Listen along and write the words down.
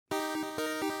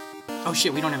Oh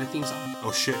shit, we don't have a theme song.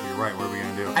 Oh shit, you're right. What are we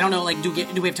gonna do? I don't know, like, do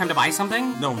we have time to buy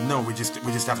something? No, we just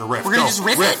have to riff. We're gonna just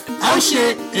riff it? Oh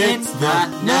shit, it's the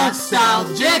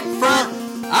Nostalgic Front,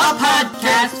 a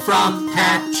podcast from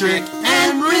Patrick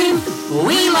and Reem.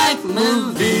 We like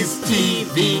movies,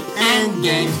 TV, and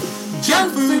games,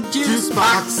 junk food, juice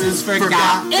boxes,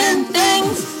 forgotten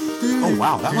things. Oh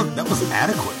wow, that was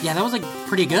adequate. Yeah, that was like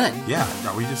pretty good. Yeah,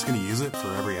 are we just gonna use it for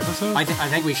every episode? I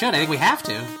think we should. I think we have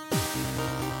to.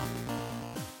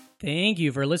 Thank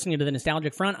you for listening to the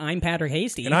Nostalgic Front. I'm Patrick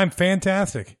Hasty. And I'm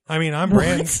fantastic. I mean, I'm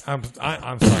Brand. I'm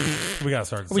sorry. We gotta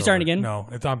start. Are we starting again? No,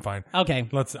 I'm fine. Okay.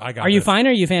 Are you fine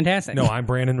or are you fantastic? No, I'm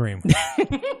Brandon Ream.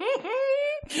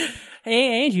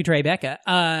 Hey, and you, Tribeca.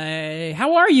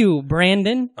 How are you,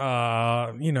 Brandon?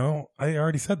 I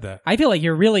already said that. I feel like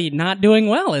you're really not doing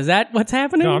well. Is that what's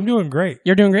happening? No, I'm doing great.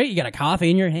 You're doing great? You got a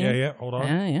coffee in your hand? Yeah, hold on.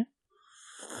 Yeah.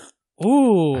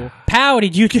 Ooh, Pow,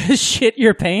 did you just shit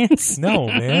your pants? No,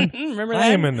 man. Remember that? I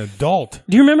am an adult.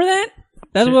 Do you remember that?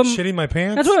 That's shitting my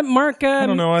pants? That's what Mark... I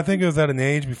don't know. I think it was at an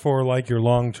age before, like, your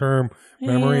long-term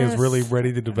memory is really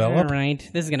ready to develop. All right.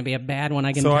 This is going to be a bad one.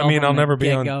 I can tell. So, I mean, I'll never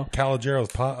be on get-go.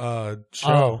 Caligero's show.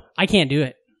 Oh, I can't do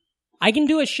it. I can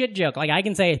do a shit joke. Like, I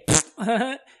can say,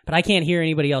 but I can't hear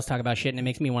anybody else talk about shit, and it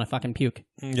makes me want to fucking puke.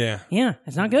 Yeah. Yeah,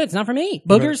 it's not good. It's not for me.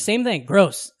 Boogers, same thing.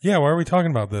 Gross. Yeah, why are we talking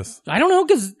about this? I don't know,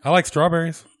 because... I like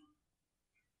strawberries.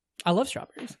 I love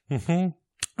strawberries. Mm-hmm.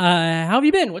 How have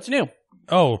you been? What's new?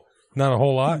 Oh, not a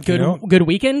whole lot. Good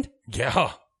weekend?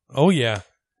 Yeah. Oh, yeah.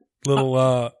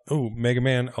 Little, Mega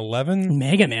Man 11.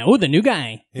 Mega Man. Oh, the new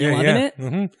guy. You loving it?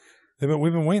 Mm-hmm.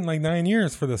 We've been waiting like 9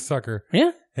 years for this sucker.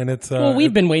 Yeah. And it's... well,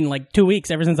 we've been waiting like 2 weeks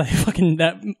ever since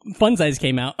that Fun Size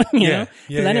came out. you know?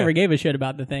 Because I never gave a shit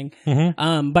about the thing.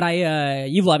 Mm-hmm. But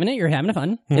you've loving it. You're having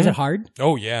fun. Mm-hmm. Is it hard?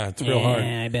 Oh, yeah. It's real hard.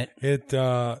 Yeah, I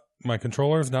bet. My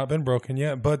controller's not been broken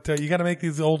yet, but you got to make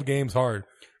these old games hard.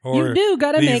 Or you do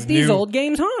got to make these old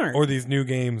games hard. Or these new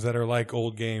games that are like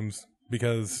old games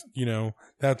because,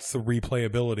 that's the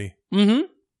replayability. Mm-hmm.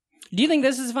 Do you think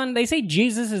this is fun? They say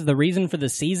Jesus is the reason for the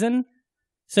season.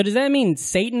 So does that mean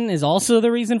Satan is also the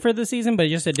reason for the season, but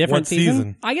just a different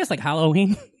season? I guess like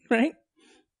Halloween, right?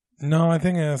 No, I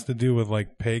think it has to do with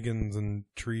like pagans and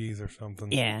trees or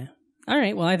something. Yeah. All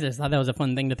right. Well, I just thought that was a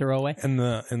fun thing to throw away.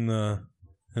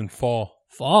 And fall.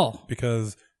 Fall.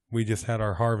 Because we just had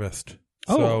our harvest.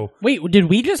 Oh. So, wait, did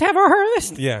we just have our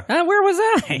harvest? Yeah. Where was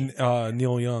I?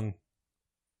 Neil Young.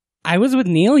 I was with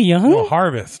Neil Young? No,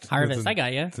 Harvest. Harvest, I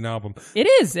got you. It's an album. It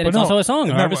is, and it's also a song,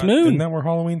 Harvest Moon. Isn't that where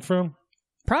Halloween's from?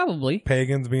 Probably.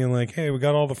 Pagans being like, hey, we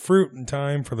got all the fruit in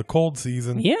time for the cold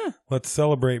season. Yeah. Let's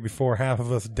celebrate before half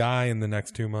of us die in the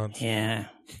next 2 months. Yeah.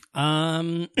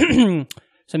 So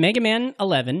Mega Man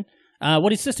 11.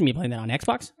 What system are you playing that on?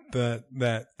 Xbox?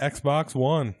 That Xbox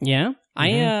One. Yeah.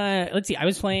 Mm-hmm. Let's see. I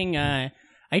was playing.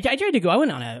 I tried to go.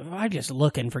 I'm just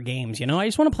looking for games. I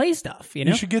just want to play stuff.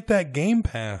 You should get that Game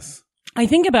Pass. I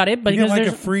think about it, but you get like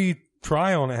a free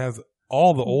trial, and it has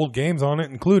all the old games on it,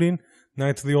 including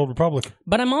Knights of the Old Republic.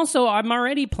 But I'm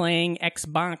already playing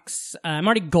Xbox. I'm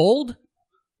already Gold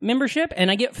membership,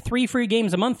 and I get 3 free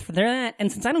games a month for that.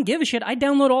 And since I don't give a shit, I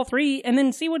download all 3 and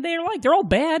then see what they're like. They're all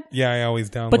bad. Yeah, I always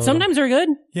download. But sometimes they're good.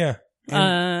 Yeah.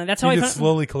 That's how I just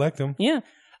slowly collect them. Yeah.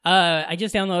 I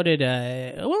just downloaded.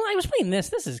 I was playing this.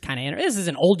 This is kind of this is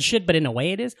an old shit, but in a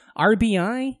way it is.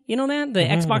 RBI, you know that the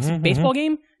Xbox baseball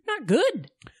game. Not good.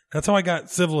 That's how I got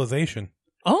Civilization.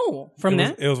 Oh,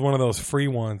 it was one of those free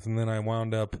ones, and then I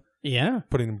wound up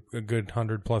putting a good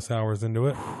 100+ hours into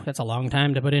it. That's a long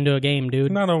time to put into a game,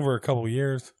 dude. Not over a couple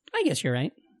years. I guess you're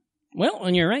right. Well,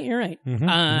 when you're right, you're right.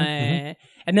 And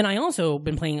then I also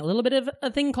been playing a little bit of a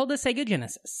thing called the Sega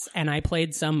Genesis, and I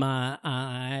played some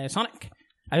Sonic.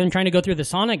 I've been trying to go through the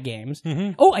Sonic games.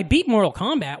 Mm-hmm. Oh, I beat Mortal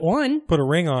Kombat 1. Put a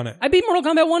ring on it. I beat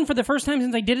Mortal Kombat 1 for the first time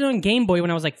since I did it on Game Boy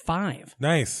when I was like 5.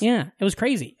 Nice. Yeah, it was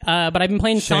crazy. But I've been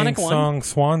playing Sonic 1. Song,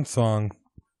 Swan Song.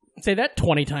 Say that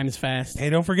 20 times fast. Hey,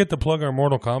 don't forget to plug our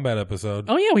Mortal Kombat episode.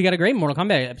 Oh, yeah, we got a great Mortal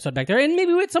Kombat episode back there. And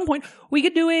maybe at some point we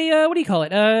could do a, what do you call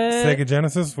it? Sega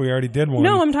Genesis? We already did one.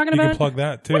 No, I'm talking about... You can plug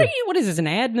that, too. What is this, an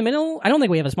ad in the middle? I don't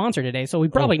think we have a sponsor today, so we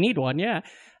probably need one, yeah.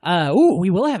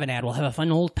 We will have an ad. We'll have a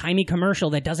fun old-timey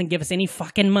commercial that doesn't give us any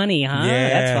fucking money, huh? Yeah.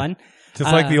 That's fun.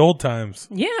 Just like the old times.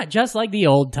 Yeah, just like the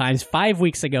old times. 5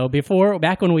 weeks ago,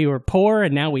 back when we were poor,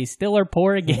 and now we still are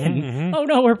poor again. Mm-hmm. Oh,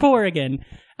 no, we're poor again.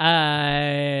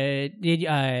 Okay,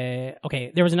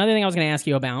 there was another thing I was going to ask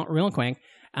you about real quick.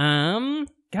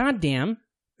 Goddamn.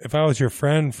 If I was your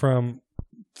friend from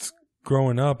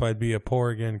growing up, I'd be a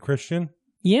poor again Christian.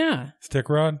 Yeah. Stick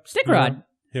Rod? Stick Rod.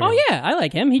 Yeah, Oh, yeah, I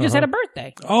like him. He just had a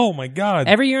birthday. Oh, my God.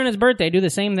 Every year on his birthday, I do the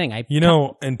same thing.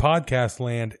 In podcast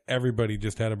land, everybody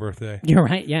just had a birthday. You're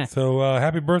right, yeah. So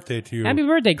happy birthday to you. Happy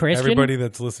birthday, Christian. Everybody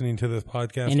that's listening to this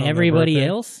podcast. And on their everybody birthday.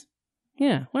 else.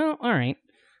 Yeah, well, all right.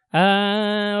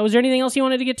 Was there anything else you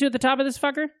wanted to get to at the top of this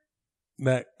fucker?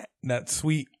 That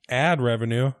sweet ad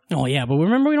revenue. Oh, yeah, but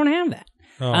remember, we don't have that.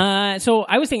 Oh. So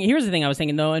I was thinking, here's the thing I was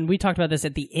thinking, though, and we talked about this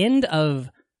at the end of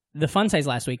the fun size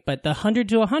last week, but the 100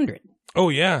 to 100. Oh,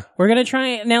 yeah. We're going to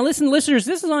try. Now, listen, listeners,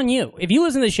 this is on you. If you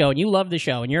listen to the show and you love the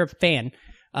show and you're a fan,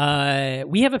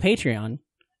 we have a Patreon.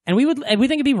 And we think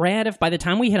it'd be rad if by the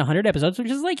time we hit 100 episodes, which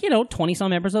is like,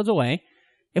 20-some episodes away,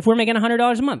 if we're making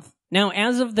 $100 a month. Now,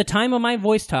 as of the time of my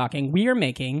voice talking, we are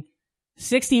making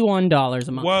 $61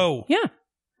 a month. Whoa. Yeah.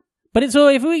 But so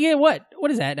if we get what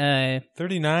is that?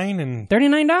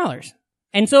 $39.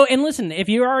 And listen, if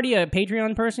you're already a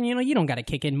Patreon person, you don't got to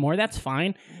kick in more. That's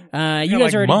fine. You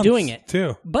guys are already doing it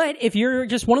too. But if you're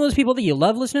just one of those people that you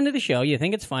love listening to the show, you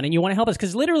think it's fun, and you want to help us,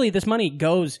 because literally this money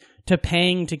goes to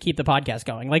paying to keep the podcast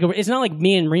going. Like, it's not like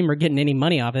me and Reem are getting any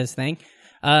money off this thing.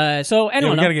 We got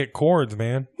to get cords,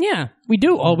 man. Yeah, we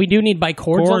do. Oh, we do need to buy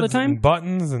cords all the time. And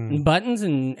buttons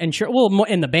and and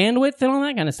the bandwidth and all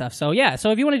that kind of stuff. So yeah,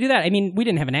 so if you want to do that, I mean, we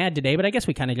didn't have an ad today, but I guess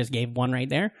we kind of just gave one right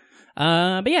there.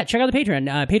 But yeah, check out the Patreon,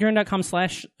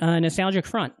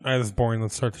 patreon.com/nostalgicfront. All right, this is boring.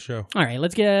 Let's start the show. All right,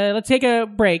 let's take a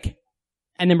break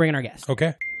and then bring in our guest.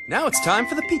 Okay. Now it's time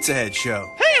for the Pizza Head Show.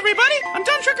 Hey everybody, I'm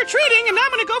done trick-or-treating and now I'm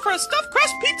gonna go for a stuffed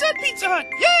crust pizza at Pizza Hut.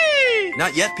 Yay!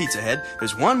 Not yet, Pizza Head.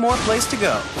 There's one more place to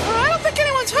go. I don't think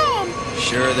anyone's home.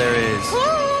 Sure there is.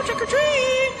 Hello,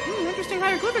 trick-or-treat. Interesting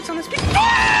hieroglyphics on this pizza.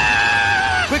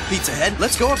 Ah! Quick, Pizza Head,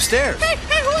 let's go upstairs. Hey,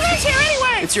 who is here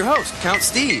anyway? It's your host, Count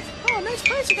Steve. Oh, nice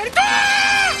place. You got it.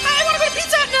 I want to go to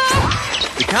Pizza Hut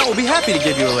now. The Count will be happy to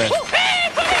give you a lift. Hey,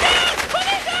 put me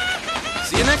down.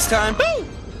 See you next time. Boo.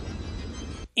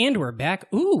 And we're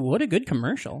back. Ooh, what a good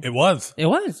commercial. It was.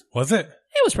 Was it?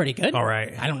 It was pretty good. All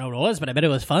right. I don't know what it was, but I bet it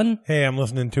was fun. Hey, I'm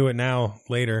listening to it now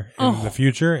later in the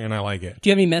future, and I like it. Do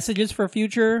you have any messages for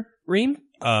future, Reem?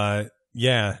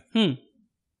 Yeah.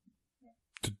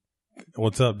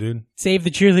 What's up, dude? Save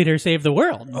the cheerleader, save the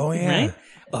world. Oh, yeah. Right?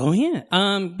 Oh, yeah.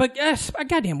 But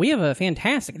goddamn, we have a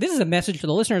fantastic... This is a message to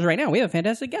the listeners right now. We have a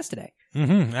fantastic guest today.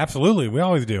 Mm-hmm. Absolutely. We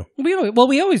always do.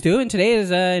 We always do, and today is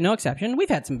no exception. We've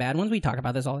had some bad ones. We talk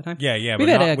about this all the time. Yeah, we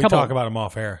talk about them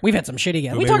off air. We've had some shitty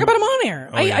guests. We talk about them on air.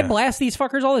 I blast these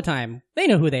fuckers all the time. They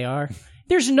know who they are.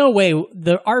 There's no way...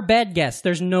 Our bad guests,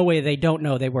 there's no way they don't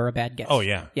know they were a bad guest. Oh,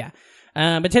 yeah. Yeah.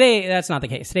 But today, that's not the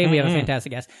case. Today, we have a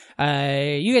fantastic guest.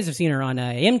 You guys have seen her on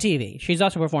MTV. She's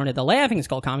also performed at the Laughing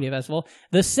Skull Comedy Festival,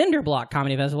 the Cinder Block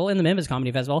Comedy Festival, and the Memphis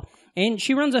Comedy Festival. And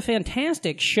she runs a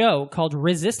fantastic show called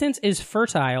Resistance is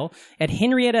Fertile at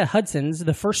Henrietta Hudson's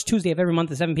the first Tuesday of every month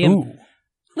at 7 p.m. Ooh.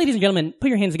 Ladies and gentlemen, put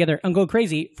your hands together and go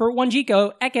crazy for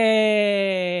Wanjiko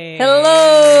Eke. Hello!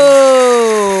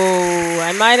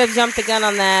 I might have jumped the gun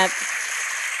on that.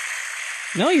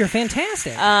 No, you're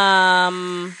fantastic.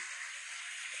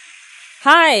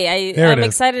 Hi, I'm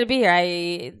excited to be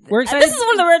here. We're excited. This is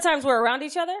one of the rare times we're around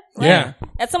each other. Like, yeah.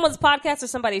 At someone's podcast or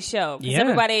somebody's show. Because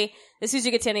everybody, as soon as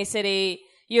you get to any city,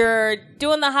 you're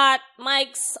doing the hot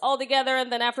mics all together,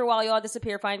 and then after a while, you all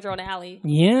disappear, find your own alley.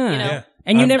 Yeah. You know?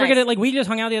 And you never get it. Like, we just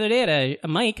hung out the other day at a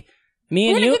mic. Me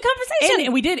and we had you. a good conversation.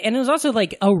 And we did. And it was also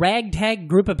like a ragtag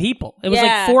group of people. It was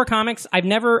like 4 comics. I've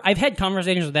had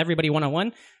conversations with everybody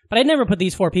one-on-one, but I'd never put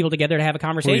these 4 people together to have a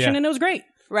conversation, and it was great.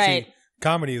 Right. See,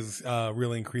 comedy has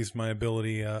really increased my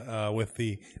ability with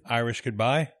the Irish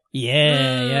goodbye.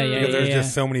 Yeah. Because there's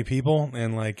just so many people,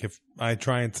 and like if I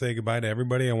try and say goodbye to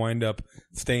everybody, I wind up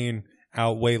staying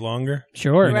out way longer.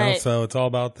 Sure. You know? Right. So it's all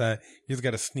about that. You just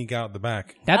got to sneak out the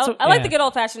back. I like the good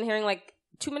old fashioned hearing like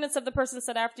 2 minutes of the person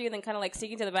said after you, and then kind of like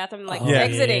sneaking to the bathroom and like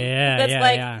exiting. I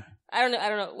don't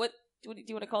know. What do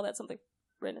you want to call that? Something.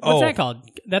 What's that called?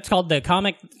 That's called the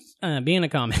comic being a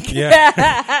comic.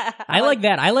 Yeah. I like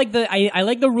that. I like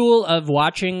the rule of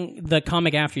watching the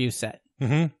comic after you set.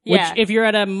 Mm-hmm. Which, if you're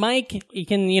at a mic, you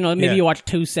can, maybe you watch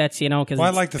 2 sets, because I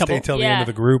like to stay till the end of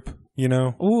the group,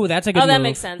 Ooh, that's a good move. That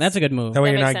makes sense. That's a good move. That way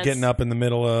you're not sense. getting up in the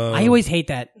middle of... I always hate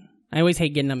that. I always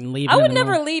hate getting up and leaving. I would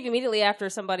never leave immediately after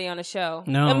somebody on a show.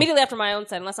 No. Immediately after my own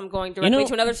set, unless I'm going directly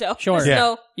to another show. Sure. Yeah.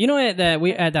 So, at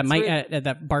that mic at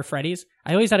that Bar Freddy's,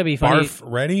 I always thought it'd be funny. Barf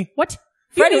ready? What?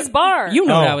 Freddy's Bar. You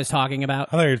know what I was talking about.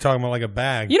 I thought you were talking about like a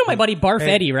bag. You know my buddy Barf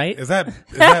Hey, Eddie, right? Is that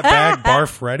bag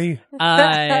barf ready?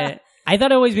 I thought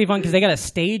it'd always be fun because they got a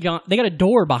stage on. They got a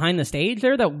door behind the stage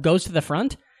there that goes to the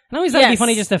front, I always thought it'd be Yes.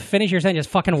 funny just to finish your sentence, just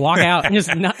fucking walk out and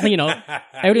just not,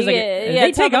 everybody's like,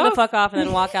 they tell take them off. to fuck off and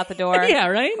then walk out the door. Yeah,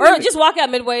 right? Or just walk out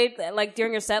midway, like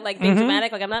during your set, like being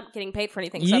dramatic. Like I'm not getting paid for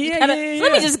anything. So Yeah, you gotta, yeah,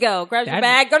 let me yeah. just go. Grab your That-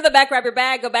 bag. Go to the back. Grab your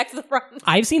bag. Go back to the front.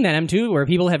 I've seen that too, where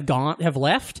people have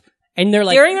left, and they're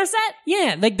like, During their set.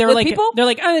 yeah, like they're With like, people? they're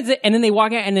like, oh, that's it. And then they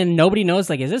walk out, and then nobody knows,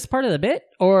 like, is this part of the bit?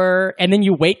 And then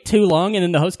you wait too long, and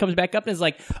then the host comes back up and is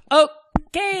like,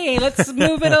 okay, let's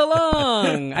move it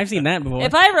along. I've seen that before.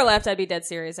 If I ever left, I'd be dead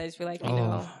serious. I'd just be like, you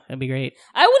know, That'd be great.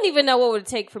 I wouldn't even know what it would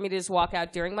take for me to just walk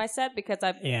out during my set because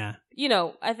Yeah.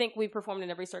 I think we performed in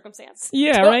every circumstance.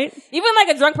 Yeah, right? Even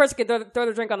like a drunk person could throw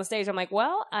the drink on the stage. I'm like,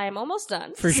 well, I'm almost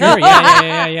done. For sure.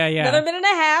 Yeah. Another minute and a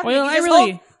half. Well, You I just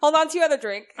really- hold on to your other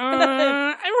drink.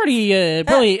 I'm already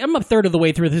I'm a third of the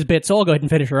way through this bit, so I'll go ahead and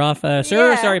finish her off. Sir,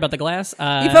 Yeah. sorry about the glass.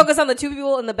 You focus on the two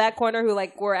people in the back corner who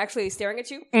like were actually staring at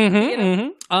you.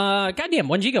 Goddamn,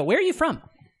 Wanjiko, where are you from?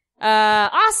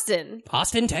 Austin.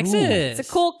 Austin, Texas. It's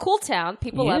a cool town.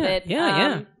 People love it.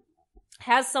 Yeah.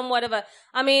 Has somewhat of a.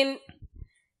 I mean,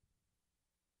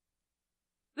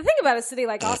 the thing about a city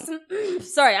like Austin.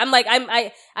 Sorry, I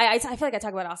feel like I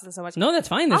talk about Austin so much. No, that's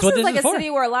fine. That's Austin's what this like is a for. city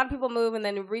where a lot of people move and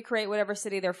then recreate whatever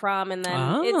city they're from, and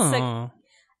then it's like.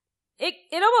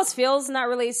 It almost feels not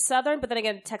really southern, but then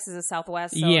again, Texas is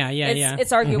Southwest. So Yeah.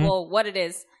 It's arguable what it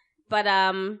is, but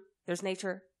there's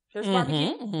nature, there's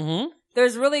barbecue,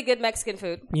 there's really good Mexican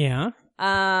food. Yeah.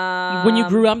 When you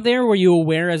grew up there, were you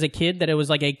aware as a kid that it was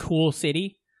like a cool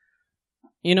city?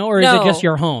 Or is No. it just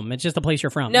your home? It's just the place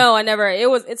you're from? No, I never.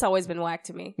 It's always been whack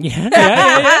to me. Yeah.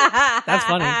 That's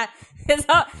funny.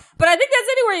 But I think that's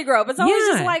anywhere you grow up. It's always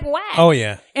Yeah. just like whack. Oh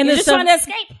yeah. And You're the just stuff, trying to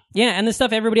escape. yeah, and the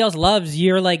stuff everybody else loves,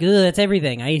 you're like, ugh, that's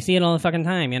everything. I see it all the fucking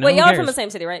time. Wait, Who y'all are cares? from the same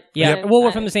city, right? Yeah. Right. Well,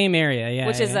 we're from the same area. Yeah.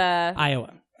 Which is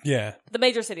Iowa. Yeah. the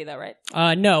major city, though, right?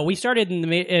 No, we started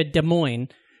in Des Moines,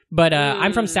 but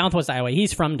I'm from Southwest Iowa.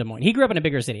 He's from Des Moines. He grew up in a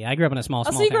bigger city. I grew up in a small Oh,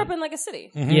 town. so you grew up in like a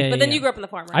city, Yeah, but then yeah. you grew up in the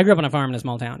farm, right? I grew up on a farm in a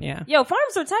small town. Yeah. Yo,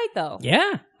 farms are tight though.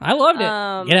 Yeah, I loved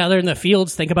it. Get out there in the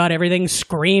fields, think about everything,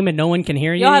 scream, and no one can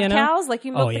hear you. Y'all have you know? cows? Like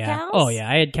you milk Oh the yeah. cows? Oh yeah.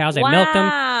 I had cows. I milked them.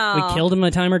 Wow. We killed them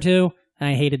a time or two.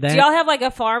 I hated that. Do y'all have like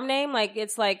a farm name? Like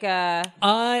it's like the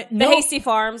no, Hasty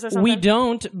Farms or something? we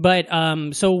don't. But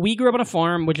so we grew up on a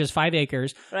farm, which is 5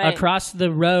 acres. Right. Across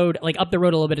the road, like up the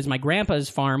road a little bit, is my grandpa's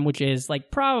farm, which is like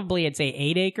probably I'd say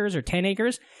 8 acres or 10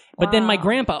 acres. But then my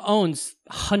grandpa owns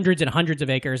hundreds and hundreds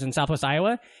of acres in Southwest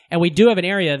Iowa, and we do have an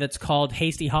area that's called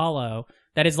Hasty Hollow.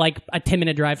 That is like a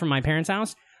 10-minute drive from my parents'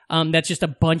 house. That's just a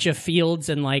bunch of fields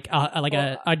and like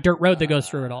a dirt road that goes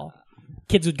through it all.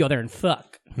 Kids would go there and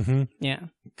fuck. Yeah.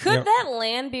 Could that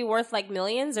land be worth like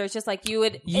millions, or it's just like you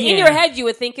would Yeah. in your head you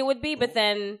would think it would be, but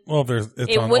then Well, if it's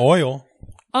It on would- oil.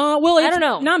 Well, it's don't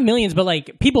know. not millions, but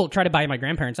like people try to buy my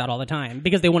grandparents out all the time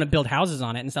because they want to build houses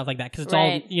on it and stuff like that because it's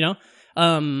Right.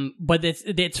 all, but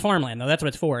it's farmland though. That's what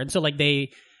it's for. And so like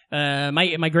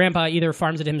my grandpa either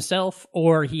farms it himself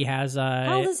or he has,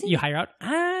 How old is he? you hire out,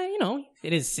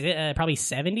 it is probably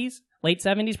 70s, late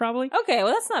 70s probably. okay,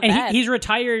 well that's not And bad. he's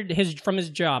retired from his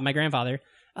job, my grandfather.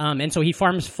 And so he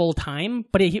farms full time,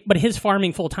 but his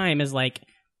farming full time is like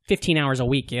 15 hours a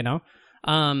week,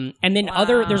 And then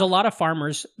there's a lot of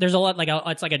farmers. There's a lot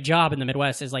it's like a job in the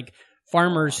Midwest is like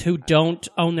farmers who don't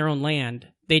own their own land.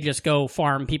 They just go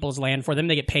farm people's land for them.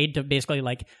 They get paid to basically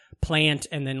like plant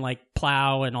and then like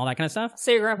plow and all that kind of stuff.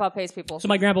 So your grandpa pays people. So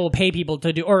my grandpa will pay people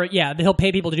to do, he'll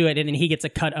pay people to do it, and then he gets a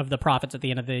cut of the profits at the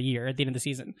end of the year, at the end of the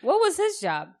season. What was his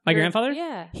job? My grandfather?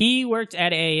 Yeah. He worked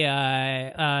at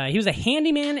he was a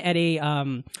handyman at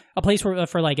a place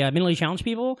for like mentally challenged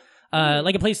people.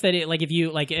 Like a place that if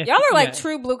you like, Y'all are like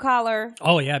true blue collar.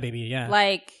 Oh yeah, baby, yeah,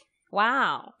 Like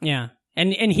wow. yeah.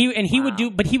 And he would do,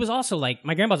 but he was also like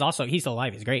my grandpa's also he's still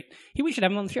alive. He's great. We should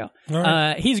have him on the show.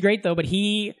 Right. He's great though, but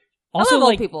he also love old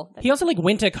like people. he also like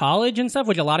went to college and stuff,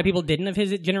 which a lot of people didn't of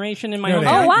his generation in my No, hometown.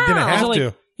 they Oh, wow. didn't have So, like,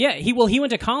 to. yeah, he went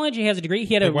to college. He has a degree.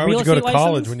 He had a Like, why real would you go to estate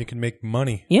college license. when you can make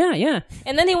money? Yeah.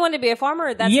 And then he wanted to be a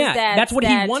farmer. That's Yeah, his dad. that's what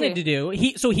he wanted to do.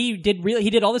 He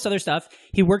did all this other stuff.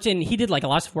 He did like a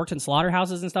lot of work in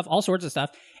slaughterhouses and stuff, all sorts of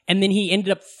stuff. And then he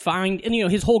ended up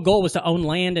his whole goal was to own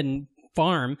land and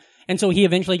farm. And so he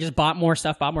eventually just bought more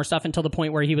stuff until the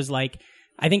point where he was like,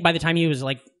 I think by the time he was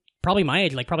like probably my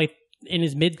age, like probably in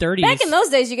his mid 30s. Back in those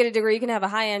days, you get a degree, you can have a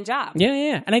high end job.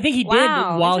 Yeah. And I think he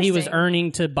Wow, did while he was interesting.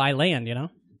 earning to buy land,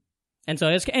 And so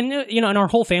and our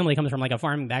whole family comes from like a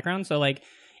farming background. So like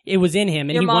it was in him,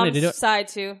 and Your he wanted to do mom's it. side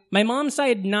too. My mom's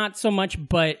side, not so much,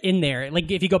 but in there, like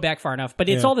if you go back far enough. But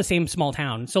it's all the same small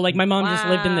town. So like my mom just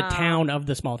lived in the town of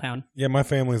the small town. Yeah, my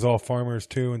family's all farmers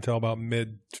too until about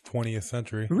mid 20th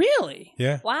century. Really?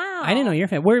 Yeah. Wow. I didn't know your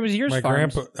family. Where was yours? My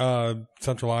farms? grandpa,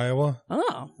 Central Iowa,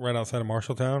 Oh, right outside of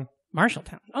Marshalltown.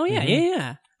 Marshalltown. Oh yeah,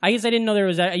 yeah. I guess I didn't know there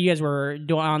was. You guys were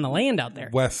doing on the land out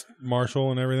there. West Marshall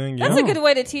and everything. That's yeah. a good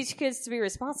way to teach kids to be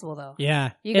responsible, though.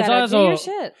 Yeah, You gotta do your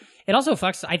shit. It also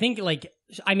fucks. I think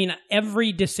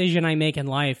every decision I make in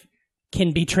life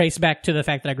can be traced back to the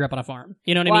fact that I grew up on a farm.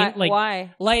 You know what I mean?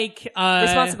 Why? Like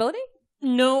Responsibility?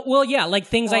 No, well, yeah, like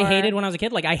things I Or- hated when I was a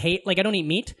kid. Like I don't eat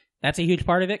meat. That's a huge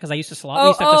part of it because I used to slaughter. We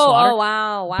used to have to slaughter.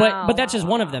 Wow. But that's just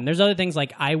one of them. There's other things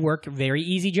like I work very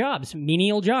easy jobs,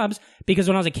 menial jobs, because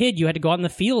when I was a kid, you had to go out in the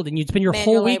field and you'd spend your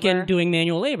Manual whole weekend labor. doing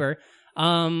manual labor.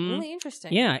 Really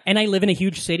interesting. Yeah, and I live in a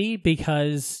huge city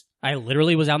because I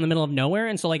literally was out in the middle of nowhere,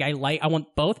 and so like I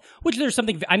want both. Which there's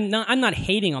something I'm not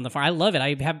hating on the farm. I love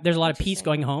it. There's a lot of peace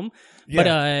going home, but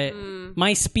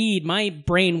my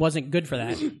brain wasn't good for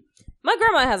that. My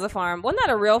grandma has a farm. Well, not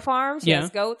a real farm. She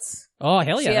has goats. Oh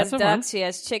hell yeah, She has that's a farm. ducks. She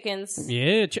has chickens.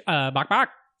 Yeah, bok bok.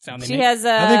 Sound they She make. has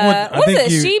I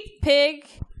think sheep, pig.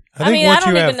 I think mean, once I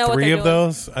don't you even have know what three they're of doing.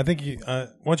 those, I think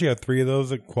once you have three of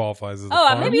those, it qualifies as a Oh,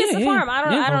 farm. maybe it's a Yeah, farm.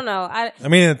 I don't know. I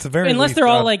mean, it's a very Unless least they're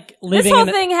all job. like This living whole in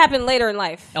the, thing happened later in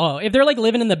life. oh, if they're like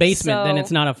living in the basement, then So-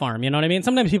 it's not a farm. You know what I mean?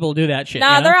 Sometimes people do that shit.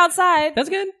 Nah, you know? they're outside. That's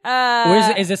good.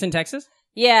 Where's is this in Texas?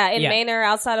 Yeah, in Yeah. Manor,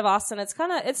 outside of Austin. It's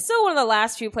still one of the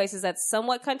last few places that's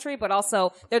somewhat country, but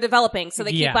also they're developing, so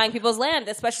they keep Yeah. buying people's land,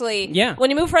 especially Yeah. when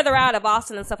you move further out of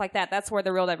Austin and stuff like that. That's where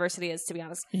the real diversity is, to be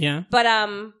honest. Yeah. But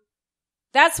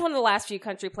that's one of the last few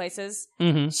country places.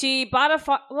 Mm-hmm. She bought a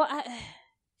farm. Well,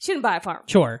 she didn't buy a farm.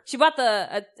 Sure. She bought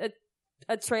a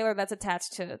trailer that's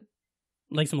attached to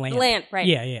Like some land. land, right?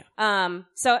 Yeah, yeah.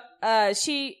 So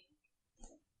she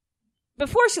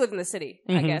before she lived in the city,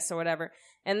 I Mhm. guess, or whatever.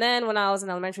 And then when I was in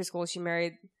elementary school, she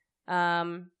married.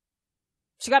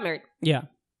 She got married, Yeah.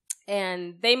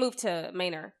 and they moved to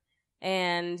Manor,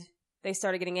 and they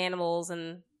started getting animals,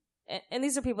 and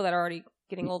these are people that are already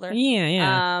getting older. Yeah,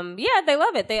 yeah. Yeah, they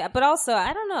love it. But also,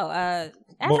 I don't know.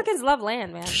 Africans love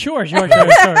land, man. Sure,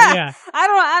 yeah.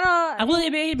 I don't. Well,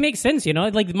 it makes sense, you know.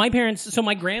 Like my parents, so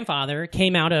my grandfather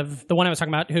came out of the one I was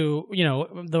talking about, who, you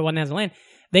know, the one that has the land.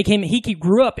 He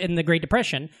grew up in the Great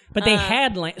Depression, but they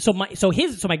had land. So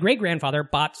my great grandfather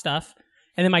bought stuff,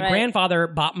 and then my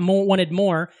grandfather wanted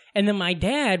more, and then my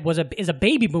dad is a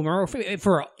baby boomer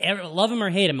for love him or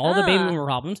hate him, all the baby boomer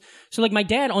problems. So like my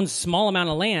dad owns a small amount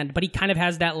of land, but he kind of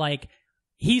has that like.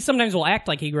 He sometimes will act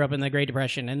like he grew up in the Great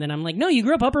Depression, and then I'm like, no, you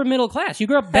grew up upper middle class. You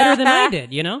grew up better than I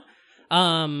did, you know?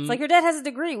 It's like your dad has a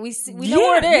degree. We know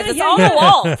where it is. It's on the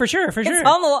wall. For sure. It's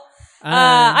on the wall.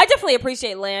 I definitely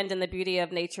appreciate land and the beauty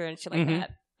of nature and shit like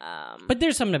that. But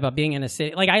there's something about being in a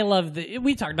city. Like, I love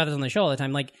we talked about this on the show all the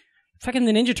time. Like, fucking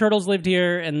the Ninja Turtles lived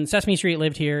here and Sesame Street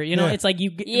lived here. You know, it's like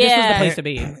this was the place to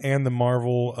be. And the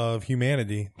marvel of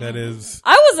humanity that is.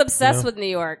 I was obsessed with New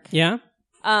York. Yeah.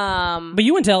 But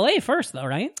you went to LA first, though,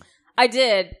 right? I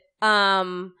did. I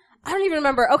don't even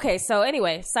remember. Okay, so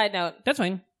anyway, side note. That's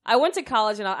fine. I went to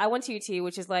college and I went to UT,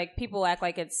 which is like people act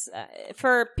like it's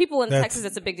for people in Texas,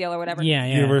 it's a big deal or whatever. Yeah,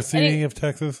 yeah. University of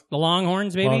Texas. The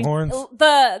Longhorns, baby. Longhorns.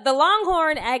 The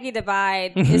Longhorn Aggie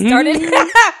divide is started.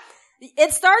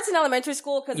 It starts in elementary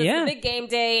school because it's the big game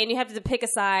day and you have to pick a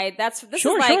side. This is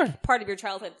like part of your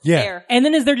childhood. Yeah. There. And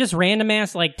then is there just random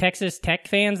ass like Texas Tech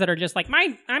fans that are just like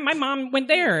my mom went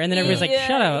there, and then everybody's like,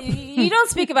 shut up. You don't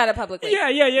speak about it publicly. Yeah.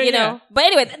 You know. But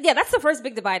anyway, that's the first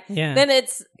big divide. Yeah. Then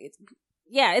it's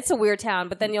a weird town,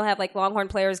 but then you'll have like Longhorn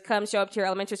players show up to your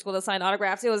elementary school to sign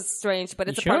autographs. It was strange, but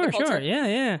it's a part of the culture. Sure,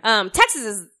 yeah. Texas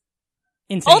is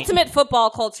insane. Ultimate football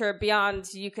culture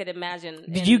beyond you could imagine.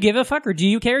 Did you give a fuck or do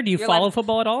you care? Do you follow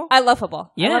football at all? I love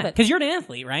football. Yeah, I love it. Because you're an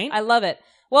athlete, right? I love it.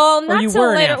 Well, not you till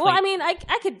were an later. athlete. Well, I mean, I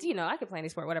could play any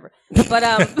sport, whatever. But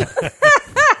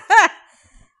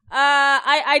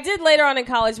I did later on in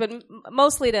college, but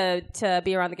mostly to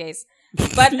be around the gays.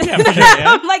 But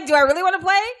I'm like, do I really want to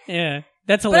play? Yeah,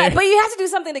 that's hilarious. But you have to do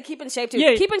something to keep in shape too.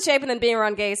 Yeah. Keep in shape and then being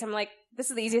around gays. I'm like, this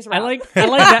is the easiest route. I like that.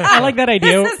 I like that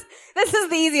idea. This is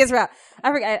the easiest route. I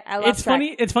love it's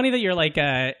funny. It's funny that you're like.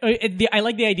 I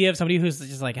like the idea of somebody who's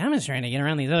just like, I'm just trying to get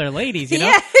around these other ladies, you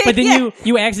know. But then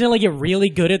you accidentally get really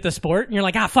good at the sport, and you're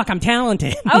like, fuck, I'm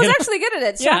talented. I was actually good at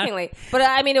it, shockingly. But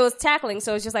I mean, it was tackling,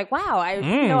 so it was just like, wow,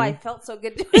 I felt so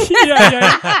good doing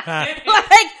it.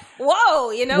 Like, whoa,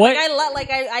 you know, What?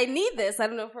 I need this. I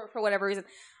don't know for whatever reason.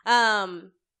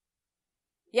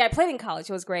 Yeah, I played in college.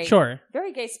 It was great. Sure.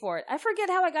 Very gay sport. I forget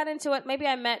how I got into it. Maybe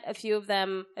I met a few of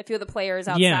the players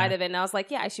outside of it, and I was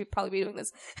like, yeah, I should probably be doing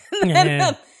this.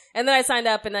 And then I signed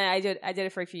up, and I did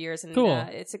it for a few years. And cool.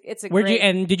 It's a Where'd great...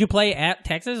 and did you play at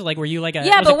Texas? Like, were you like a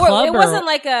yeah, but a club it wasn't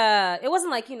like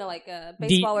a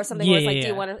baseball or something. Where it's like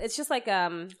D1. It's just like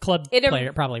club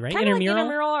player probably, right? Intramural, like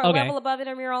intramural or level above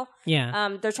intramural.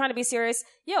 Yeah. They're trying to be serious.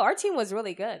 Our team was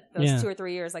really good those 2 or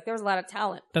 3 years. Like there was a lot of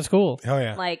talent. That's cool. Oh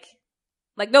yeah. Like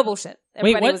no bullshit.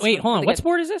 Wait, hold on. Really what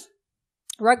sport is this?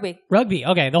 Rugby. Rugby.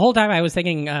 Okay. The whole time I was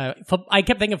thinking, I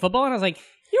kept thinking football, and I was like,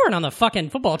 you weren't on the fucking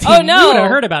football team. Oh, no. You would have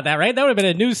heard about that, right? That would have been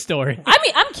a news story. I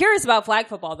mean, I'm curious about flag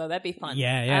football, though. That'd be fun.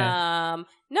 Yeah.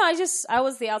 No, I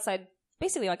was the outside,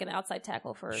 basically like an outside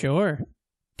tackle for Sure.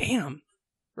 Damn.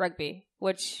 rugby,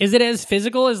 which... Is it as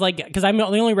physical as like, because I'm the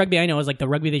only rugby I know is like the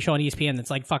rugby they show on ESPN that's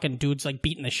like fucking dudes like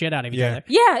beating the shit out of each other.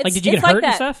 Yeah, it's like, did you get like hurt that.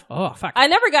 and stuff? Oh, fuck. I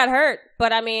never got hurt,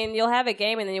 but I mean, you'll have a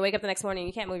game and then you wake up the next morning and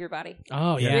you can't move your body.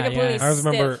 Oh, yeah. You're completely I always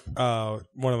remember stiff.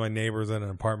 one of my neighbors at an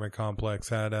apartment complex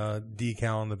had a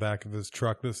decal on the back of his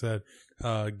truck that said,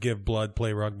 give blood,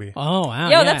 play rugby. Oh, wow.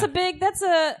 Yo,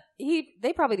 yeah.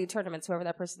 they probably do tournaments, whoever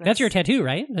that person is. That's your tattoo,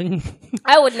 right?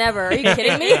 I would never. Are you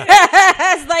kidding me?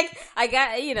 It's like, I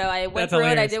went That's through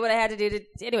hilarious. it. I did what I had to do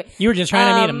anyway. You were just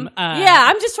trying to meet him. Yeah,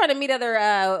 I'm just trying to meet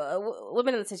other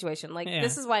women in the situation. Like,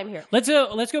 this is why I'm here. Let's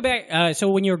go back.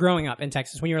 So when you were growing up in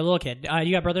Texas, when you were a little kid,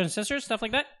 you got brothers and sisters, stuff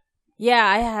like that? Yeah,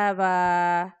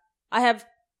 I have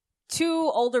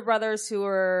 2 older brothers who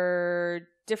are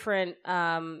different,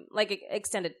 like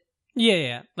extended.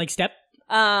 Yeah. Like step?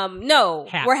 No,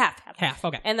 half. We're half. Half,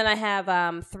 okay. And then I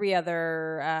have 3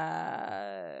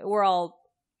 other. We're all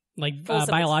like full siblings.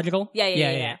 biological.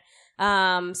 Yeah.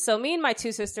 So me and my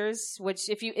 2 sisters, which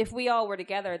if we all were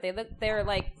together, they're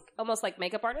like almost like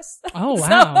makeup artists. Oh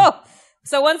wow.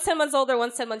 So one's 10 months older,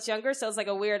 one's 10 months younger. So it's like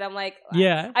a weird. I'm like,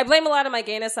 yeah. I blame a lot of my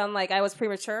gayness on like I was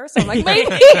premature. So I'm like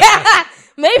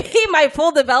maybe my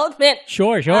full development.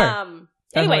 Sure.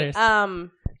 Anyway,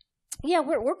 yeah,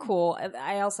 we're cool.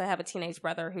 I also have a teenage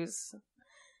brother who's,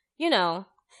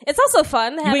 it's also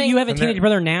fun having. Wait, you have a teenage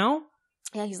brother now?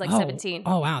 Yeah, he's like 17.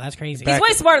 Oh wow, that's crazy. He's way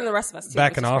smarter than the rest of us too.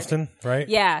 Back in Austin, right?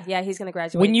 Yeah, he's gonna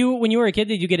graduate. When you were a kid,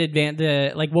 did you get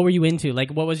what were you into?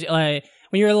 Like, what was when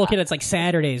you were a little kid? It's like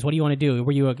Saturdays. What do you want to do?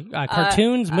 Were you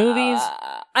cartoons, movies?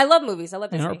 I love movies. I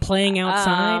love Disney. Or playing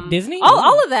outside, Disney.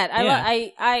 All of that.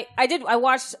 Yeah. I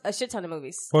watched a shit ton of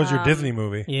movies. What was your Disney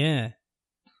movie? Yeah.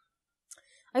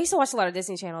 I used to watch a lot of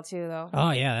Disney Channel too, though.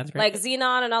 Oh yeah, that's great. Like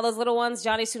Xenon and all those little ones,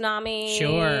 Johnny Tsunami.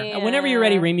 Sure. Whenever you're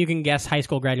ready, Reem, you can guess high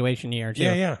school graduation year too.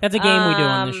 Yeah. That's a game we do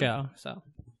on the show. So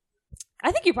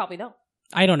I think you probably know.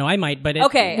 I don't know. I might, but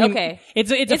okay. It's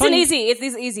an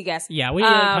easy guess. Yeah.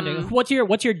 What's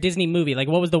your Disney movie? Like,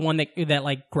 what was the one that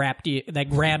like grabbed you that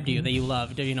you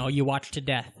loved? You watched to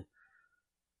death.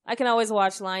 I can always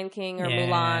watch Lion King or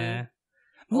Mulan.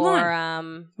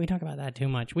 Or we talk about that too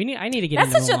much. I need to get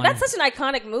into Mulan. That's such an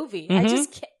iconic movie. Mm-hmm. I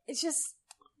just can't, it's just.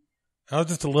 I was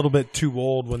just a little bit too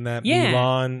old when that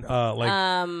Mulan,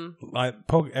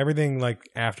 everything like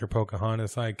after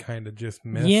Pocahontas, I kind of just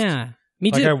missed. Yeah,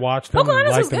 me too. Like I watched them.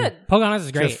 Pocahontas was good. Pocahontas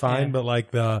is great, just fine. But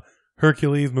like the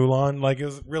Hercules, Mulan, like it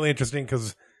was really interesting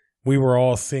because we were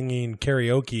all singing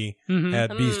karaoke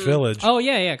at Beast Village. Oh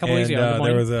yeah, a couple weeks ago.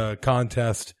 There was a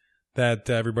contest that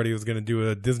everybody was going to do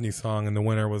a Disney song, and the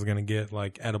winner was going to get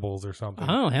like edibles or something.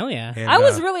 Oh hell yeah! And, I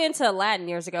was really into Aladdin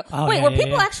years ago. Wait, were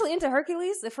people actually into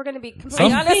Hercules? If we're going to be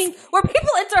completely honest, were people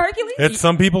into Hercules? It's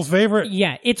some people's favorite.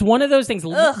 Yeah, it's one of those things.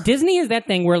 Ugh. Disney is that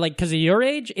thing where like because of your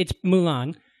age, it's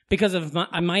Mulan. Because of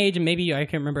my age, and maybe I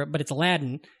can't remember, but it's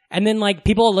Aladdin. And then like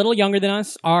people a little younger than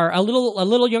us are a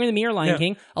little younger than me are Lion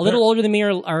King. A little older than me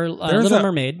are Little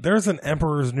Mermaid. There's an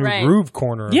Emperor's New Groove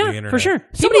corner of the internet. For sure.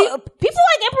 People like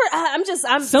Emperor.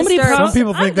 I'm Some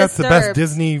people think that's the best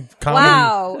Disney comedy.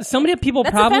 Wow. People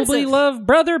probably offensive. love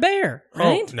Brother Bear,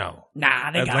 right? Oh, no.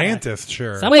 Nah, they got Atlantis,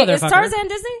 sure. Wait, is Tarzan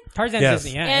Disney? Tarzan Yes.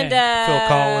 Disney, yeah. And Phil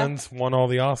Collins won all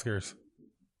the Oscars.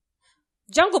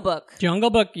 Jungle Book.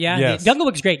 Yeah. Yes. Jungle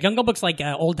Book's great. Jungle Book's like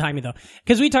old timey though,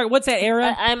 because we talk. What's that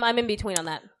era? I'm in between on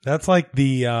that. That's like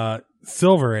the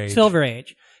Silver Age. Silver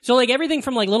Age. So like everything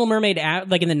from like Little Mermaid,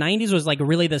 like in the '90s, was like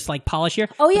really this like polished year.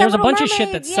 Oh yeah, there was Little a bunch Mermaid, of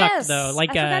shit that sucked though.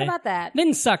 Like I forgot about that.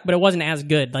 Didn't suck, but it wasn't as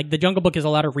good. Like the Jungle Book is a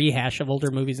lot of rehash of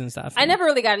older movies and stuff. I never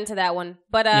really got into that one,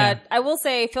 but I will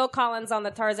say Phil Collins on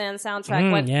the Tarzan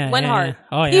soundtrack went hard. Yeah.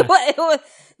 Oh yeah.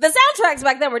 The soundtracks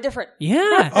back then were different.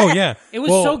 Yeah. Oh yeah. It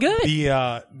was so good.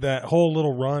 That whole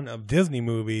little run of Disney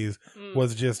movies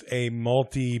was just a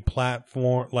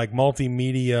multi-platform, like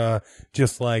multimedia,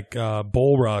 just like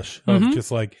bull rush of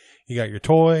just like you got your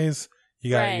toys, You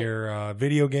got Right. your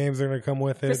video games that are going to come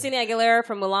with it. Christina Aguilera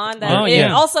from Mulan. That it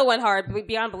yeah. also went hard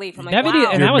beyond belief. I'm like, That video-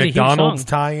 wow. and Your that was a huge McDonald's song.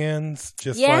 tie-ins.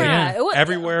 Just Yeah, it was-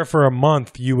 everywhere for a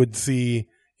month, you would see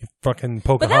fucking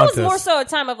Pocahontas. But that was more so a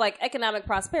time of like economic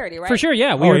prosperity, right? For sure,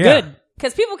 yeah. We Oh, were yeah. good.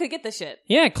 Because people could get the shit.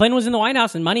 Yeah, Clinton was in the White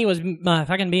House and money was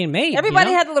fucking being made. Everybody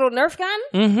you know? had the little Nerf gun.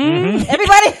 Mm-hmm.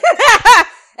 Everybody,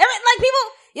 like people,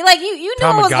 you knew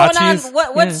what was going Tamagotchis? on.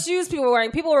 What Yeah. shoes people were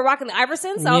wearing? People were rocking the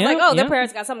Iversons. I was Yeah, like, oh, their yeah.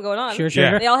 parents got something going on. Sure.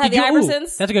 Yeah. They all had Did the you- ooh,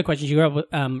 Iversons. That's a good question. Did you grow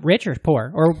up rich or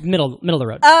poor or middle of the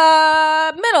road?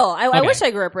 Middle. I Okay. wish I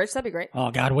grew up rich. That'd be great.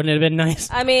 Oh God, wouldn't it have been nice?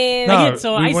 I mean, No,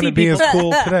 so we I see wouldn't be people- as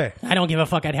cool today. I don't give a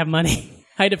fuck. I'd have money.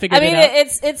 I had to figure I mean, it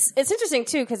out. it's interesting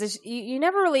too because you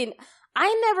never really.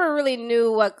 I never really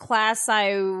knew what class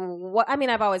I mean,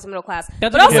 I've always been middle class,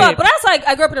 That's but a also, good point.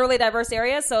 I grew up in a really diverse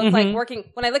area, so it's like working.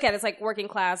 When I look at it, it's like working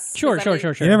class. Sure.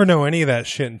 You never know any of that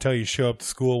shit until you show up to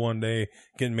school one day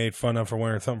getting made fun of for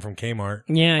wearing something from Kmart.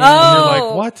 Yeah. Oh, And you're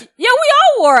like, what? Yeah, we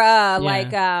all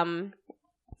wore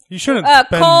You shouldn't spend,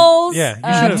 Kohl's, yeah,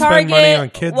 you shouldn't spend Target, money on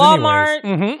kids Walmart.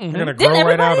 anyways. You're going to Didn't grow right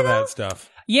everybody, out of though? that stuff.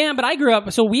 Yeah, but I grew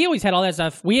up, so we always had all that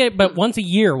stuff. But once a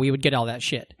year we would get all that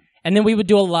shit, and then we would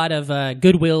do a lot of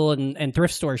Goodwill and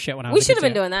thrift store shit when I was. We a should kid, have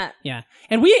been too. doing that. Yeah,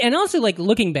 and also like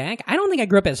looking back, I don't think I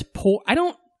grew up as poor.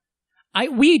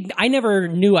 I never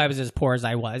knew I was as poor as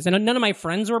I was, and none of my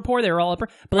friends were poor. They were all poor.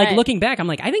 But like Right. looking back, I'm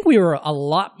like, I think we were a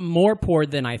lot more poor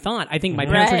than I thought. I think my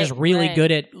parents were just really Right.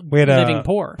 good at We had living a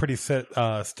poor. pretty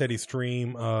steady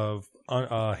stream of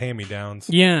hand-me-downs.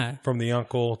 Yeah. From the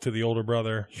uncle to the older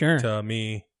brother Sure. to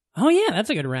me. Oh yeah, that's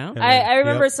a good round. And I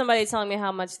remember yep. somebody telling me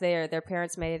how much their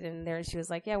parents made, and she was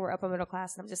like, "Yeah, we're upper middle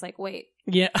class." And I'm just like, "Wait."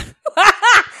 Yeah.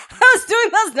 I was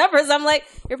doing those numbers. I'm like,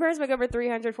 your parents make over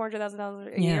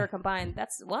 $400,000 a year combined.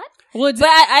 That's what? Well, it's, But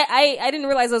I didn't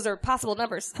realize those are possible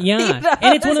numbers. yeah, You know?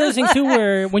 and it's one of those things too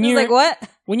where when I was you're like, what?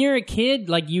 when you're a kid,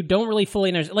 like you don't really fully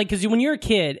understand, like because when you're a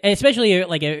kid, especially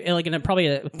like in probably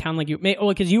a town like you,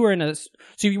 because you were in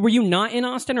were you not in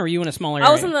Austin or were you in a smaller area?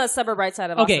 I was in the suburb right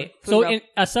side of Austin. Okay, so Food Row.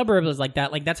 a suburb was like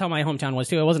that. Like that's how my hometown was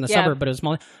too. It wasn't a Yeah. suburb, but it was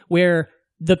small. Where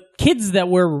the kids that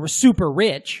were super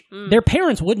rich, their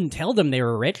parents wouldn't tell them they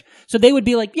were rich, so they would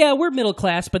be like, "Yeah, we're middle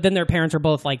class," but then their parents are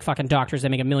both like fucking doctors. They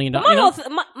make $1 million.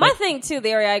 My thing too,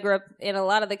 the area I grew up in, a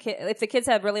lot of the kids, if the kids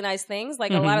had really nice things,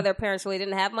 like a lot of their parents really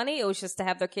didn't have money. It was just to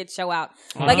have their kids show out.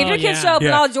 Like if your kids show up in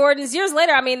Yeah. all Jordans, years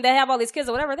later, I mean, they have all these kids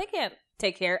or whatever, they can't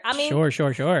take care. I mean,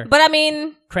 Sure. But I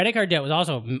mean, Credit card debt was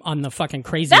also on the fucking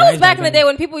crazy. that rise was back in the then. day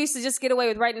when people used to just get away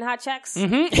with writing hot checks.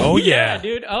 Oh, yeah.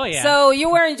 dude. Oh yeah. So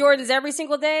you're wearing Jordans every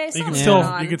single day. You can Something's still going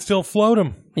on. you can still float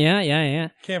them. yeah.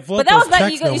 Can't float But that those was back.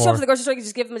 checks You show no up more. to the grocery store, you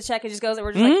just give them a check, and just goes. And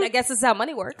we're just like, I guess this is how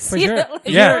money works. For You sure. know?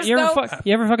 Yeah. You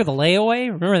ever fuck with the layaway?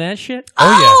 Remember that shit?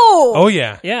 Oh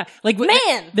yeah. Yeah, like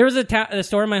Man. there was a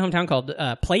store in my hometown called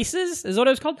Places, is what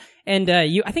it was called, and I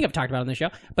think I've talked about it on the show,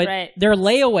 but Right. their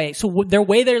layaway. So their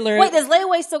way they're Wait, does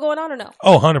layaway still going on or no?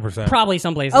 Oh, 100%. probably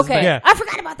some places. Okay, but Yeah. I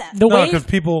forgot about that. the No, way because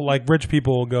people like rich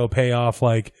people will go pay off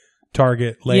like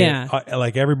Target Yeah.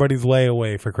 like everybody's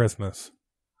layaway for Christmas.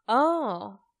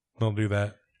 Oh, They'll do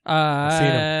that. seen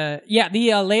 'em. yeah, the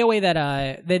layaway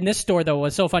that in this store though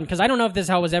was so fun because I don't know if this is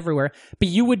how it was everywhere, but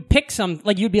you would pick some,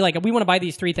 like you'd be like, we want to buy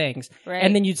these 3 things, Right.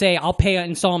 and then you'd say I'll pay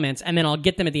installments, and then I'll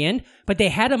get them at the end. But they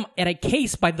had them at a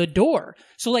case by the door,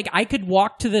 so like I could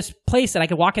walk to this place and I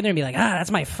could walk in there and be like,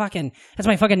 that's my fucking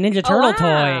Ninja Turtle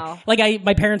wow. toy. Like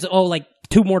my parents owe like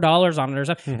 $2 more on it or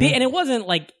something, and it wasn't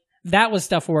like. That was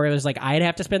stuff where it was like I'd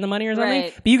have to spend the money or something,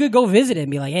 Right. but you could go visit it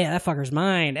and be like, "Hey, that fucker's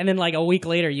mine," and then like a week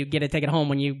later, you get it, take it home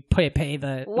when you pay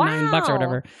the wow. $9 or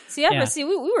whatever. See, Yeah.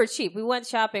 we were cheap. We went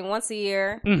shopping once a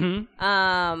year.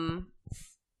 Mm-hmm.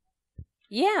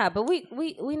 Yeah, but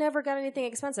we never got anything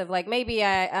expensive. Like maybe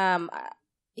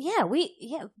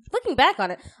looking back on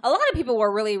it, a lot of people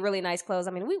wore really, really nice clothes.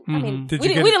 I mean, we Did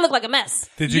you get- didn't look like a mess.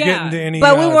 Did you Yeah. get into any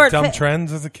But we weren't dumb fa-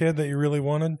 trends as a kid that you really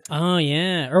wanted? Oh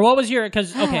yeah. Or what was your?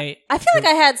 Because okay, I feel like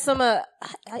I had some.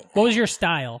 what was your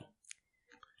style?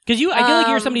 Because I feel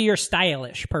like you're a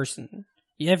stylish person.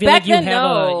 I feel Back like you then, have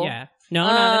no.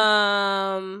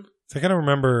 no. So I kind of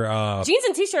remember. Jeans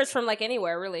and t-shirts from like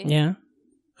anywhere, really. Yeah.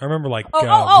 I remember like Oh,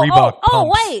 Reebok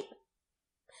pumps. wait.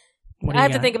 What do I you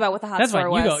have to got? think about what the hot That's store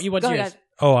fine. was. You go. You what's Go yours? ahead.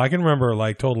 Oh, I can remember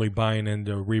like totally buying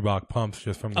into Reebok pumps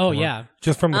just from the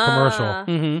just from the commercial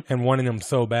Mm-hmm. and wanting them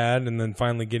so bad, and then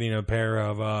finally getting a pair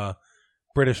of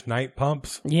British Knight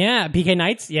pumps. Yeah, PK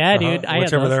Knights. Yeah, dude. I had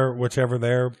those. Whichever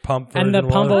their pump And the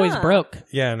version pump was. always broke.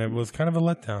 Yeah, and it was kind of a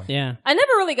letdown. Yeah. I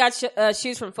never really got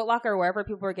shoes from Foot Locker or wherever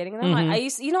people were getting them. I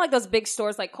used, like those big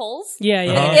stores like Kohl's. Yeah,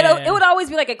 It would always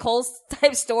be like a Kohl's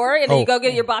type store, and then you go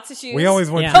get your box of shoes. We always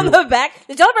went from the back.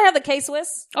 Did y'all ever have the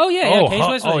K-Swiss? Oh yeah,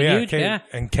 K-Swiss was huge.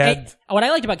 And Hey, what I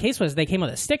liked about K-Swiss, they came with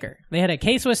a sticker. They had a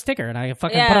K-Swiss sticker, and I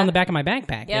fucking put it on the back of my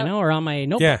backpack, or on my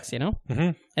notebooks,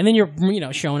 Mm-hmm. And then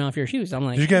you're, showing off your shoes. I'm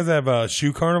like, did you guys have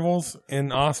shoe carnivals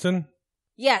in Austin?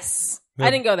 Yes. I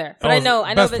didn't go there, but I know.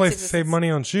 Best place to save money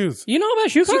on shoes. You know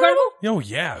about Shoe Carnival? Yo,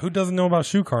 yeah. Who doesn't know about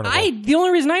Shoe Carnival? The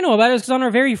only reason I know about it is because on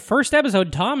our very first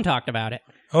episode, Tom talked about it.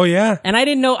 Oh, yeah? And I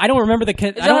didn't know. I don't remember the...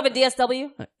 Did y'all have a DSW?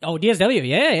 Oh, DSW.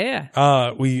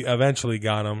 Yeah. We eventually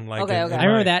got them. Okay. I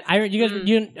remember that. You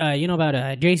guys, you know about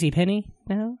JCPenney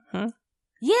now? Huh?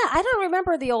 Yeah, I don't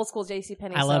remember the old school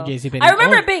JCPenney. I love JCPenney. I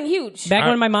remember it being huge. Back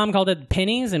when my mom called it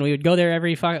pennies, and we would go there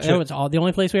every... That was the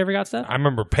only place we ever got stuff. I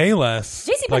remember Payless.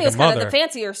 JCPenney was kind of the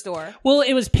fancier store. Well,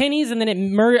 it was pennies, and then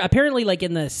it apparently, like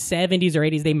in the 70s or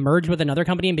 80s, they merged with another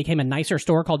company and became a nicer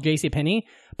store called JCPenney.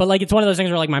 But like, it's one of those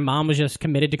things where like my mom was just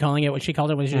committed to calling it what she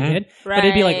called it when she was a kid. Right. But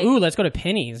it'd be like, ooh, let's go to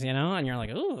pennies, and you're like,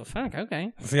 ooh, fuck,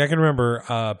 okay. See, I can remember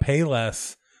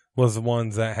Payless was the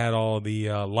ones that had all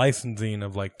the licensing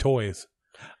of like toys.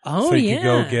 Oh, so you could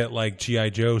go get like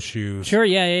G.I. Joe shoes. Sure,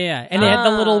 yeah. And they had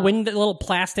the little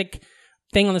plastic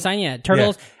thing on the sign. Yeah,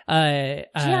 turtles. Yeah.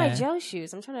 G.I. Joe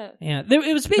shoes. I'm trying to. Yeah,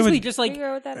 it was basically just like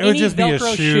it would just be a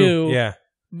shoe. Yeah.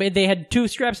 But they had 2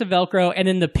 straps of Velcro, and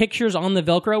then the pictures on the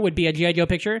Velcro would be a G.I. Joe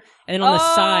picture, and then on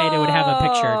the side it would have a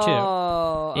picture too.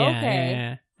 Oh, okay.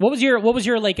 Yeah. What was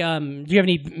your like? Do you have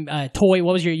any toy?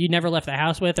 What was you never left the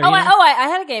house with? Or, I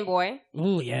had a Game Boy.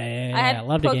 Ooh, yeah. I had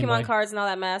loved a Game Boy. Pokemon cards and all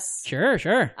that mess. Sure.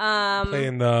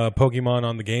 Playing the Pokemon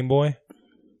on the Game Boy?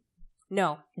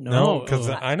 No, because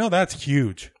I know that's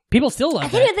huge. People still love I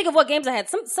can't even think of what games I had.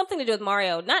 Something to do with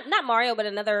Mario. Not Mario, but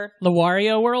another. The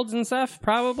Wario worlds and stuff,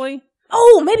 probably.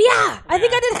 Oh, maybe I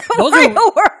think I did have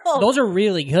Mario World. Those are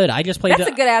really good. I just played. That's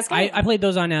a good ass game. I played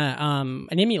those on an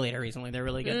emulator recently. They're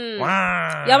really good.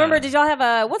 Wow. Y'all remember? Did y'all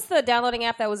have what's the downloading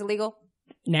app that was illegal?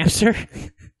 Napster.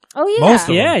 Oh yeah. Most of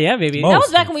them. Yeah, baby. That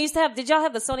was back when we used to have. Did y'all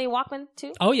have the Sony Walkman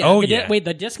too? Oh yeah. Yeah. Wait,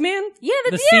 the Discman? Yeah,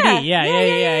 the CD.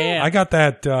 Yeah. I got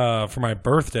that for my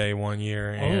birthday one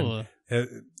year, and it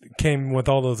came with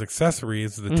all those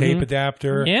accessories: the tape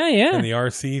adapter, and the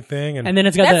RC thing, and then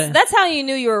it's got that's how you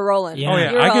knew you were rolling. Yeah. Oh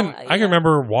yeah, I can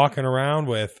remember walking around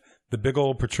with the big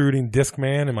old protruding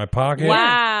Discman in my pocket.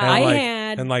 Wow,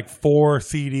 and like 4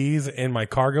 CDs in my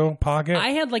cargo pocket. I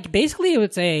had like basically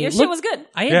it's a your shit was good.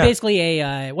 I had basically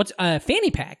a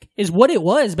fanny pack is what it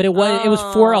was, but it was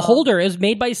for a holder. It was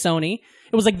made by Sony.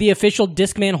 It was like the official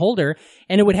Discman holder,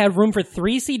 and it would have room for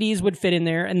 3 CDs would fit in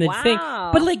there, and the thing.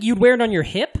 But like you'd wear it on your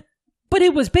hip. But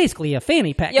it was basically a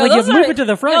fanny pack. Like you move it to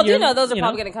the front. You know those are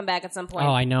probably going to come back at some point.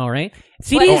 Oh, I know, right?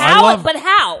 CDs. But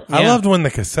how? I loved when the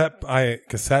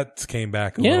cassettes came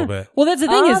back a little bit. Well, that's the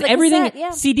thing is everything.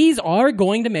 Cassette, CDs are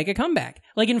going to make a comeback.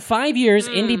 Like in 5 years,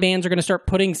 indie bands are going to start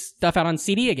putting stuff out on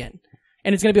CD again,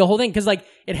 and it's going to be a whole thing because like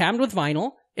it happened with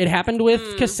vinyl, it happened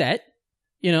with cassette.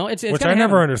 It's which I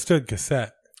never understood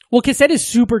cassette. Well, cassette is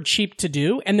super cheap to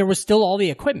do, and there was still all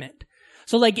the equipment.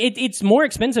 So like it's more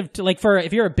expensive to like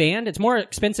if you're a band, it's more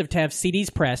expensive to have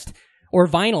CDs pressed or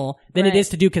vinyl than it is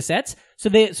to do cassettes.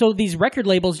 So these record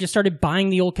labels just started buying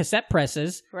the old cassette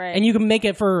presses, and you can make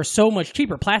it for so much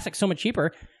cheaper, plastic so much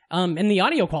cheaper. And the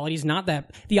audio quality is not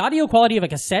that. The audio quality of a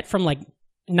cassette from like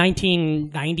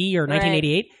 1990 or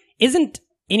 1988 isn't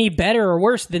any better or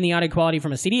worse than the audio quality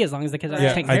from a CD as long as the cassette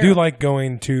is taken care I do of. like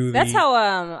going to. That's how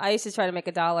I used to try to make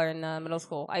 $1 in middle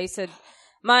school. I used to.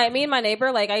 Me and my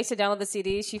neighbor, like, I used to download the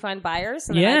CDs. She'd find buyers,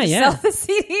 and then I'd just sell the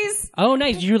CDs. Oh,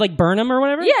 nice. Did you, like, burn them or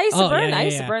whatever? Yeah, I used to burn. I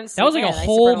used to burn. That was like a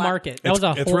whole market.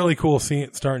 It's really cool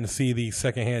starting to see the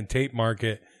secondhand tape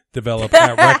market develop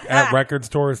at record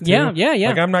stores, too. Yeah.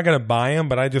 Like, I'm not going to buy them,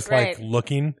 but I just like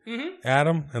looking at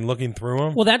them and looking through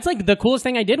them. Well, that's, like, the coolest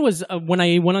thing I did was when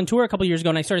I went on tour a couple years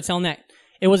ago and I started selling that.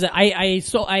 It was, I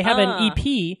have an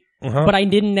EP, but I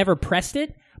never pressed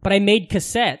it, but I made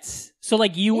cassettes. So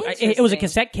like it was a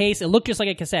cassette case. It looked just like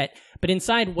a cassette, but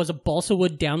inside was a balsa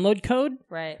wood download code.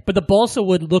 Right. But the balsa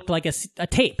wood looked like a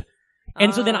tape.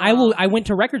 And so then I went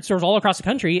to record stores all across the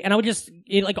country, and I would just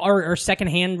like our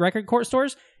secondhand record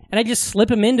stores, and I just slip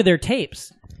them into their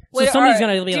tapes. So somebody's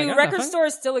gonna be like, do record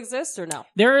stores still exist or no?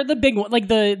 They're the big one, like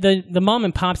the mom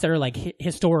and pops that are like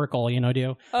historical,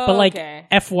 do. Oh, but like okay.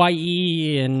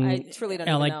 FYE and I truly don't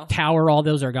even like know. Tower, all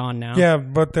those are gone now. Yeah,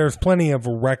 but there's plenty of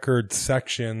record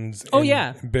sections.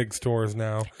 In big stores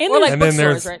now. Or like and then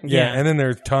bookstores, there's right? and then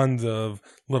there's tons of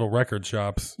little record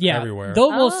shops everywhere.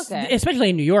 Especially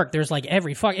in New York, there's like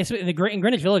every in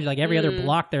Greenwich Village, like every other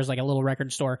block, there's like a little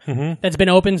record store that's been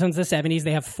open since the 70s.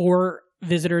 They have 4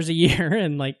 visitors a year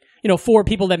and 4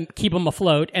 people that keep them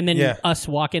afloat, and then us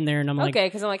walk in there and I'm like, okay,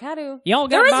 because I'm like, how do y'all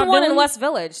there is Bob one Dylan? in West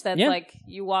Village that's like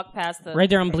you walk past the right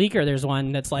there on Bleecker. There's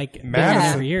one that's like been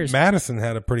there for years. Madison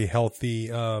had a pretty healthy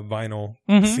vinyl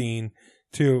scene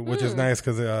too, which is nice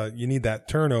because you need that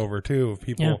turnover too of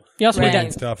people you also need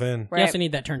that stuff in. You also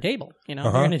need that turntable. You're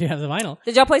going to have the vinyl.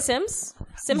 Did y'all play Sims?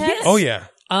 Yes. Oh yeah.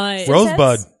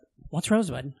 Rosebud. What's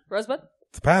Rosebud? Rosebud.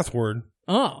 It's a password.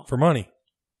 Oh, for money.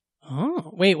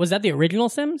 Oh, wait, was that the original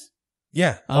Sims?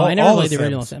 Yeah. Oh, I never played the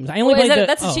original Sims. I only played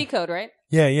that's a cheat code, right?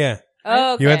 Yeah.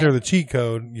 Oh, okay. You enter the cheat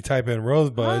code, you type in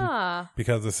Rosebud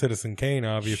because of Citizen Kane,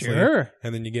 obviously. Sure.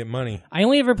 And then you get money. I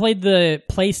only ever played the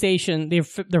PlayStation,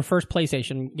 their first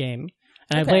PlayStation game.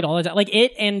 And I played all the time. Like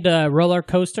it and Roller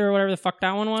Coaster or whatever the fuck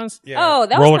that one was. Yeah. Oh,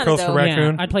 that Roller was Coaster dope.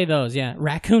 Raccoon. Yeah, I'd play those,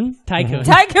 Raccoon? Tycoon.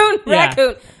 Tycoon,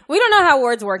 Raccoon. We don't know how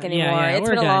words work anymore. It's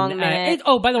been a long minute.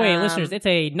 By the way, listeners, it's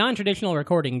a non-traditional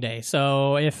recording day.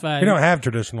 So if... we don't have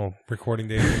traditional recording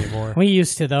days anymore. We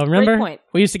used to, though. Remember? Great point.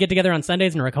 We used to get together on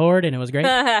Sundays and record, and it was great.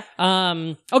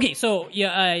 Okay, so you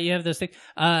have this thing.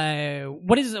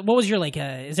 What was your,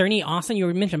 is there any Austin...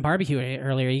 You mentioned barbecue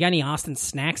earlier. You got any Austin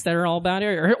snacks that are all about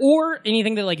it? Or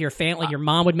anything that, your family, your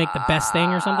mom would make the best thing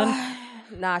or something?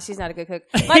 Nah, she's not a good cook.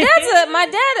 My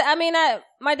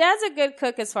dad's a good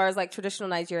cook as far as traditional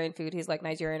Nigerian food. He's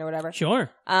Nigerian or whatever. Sure.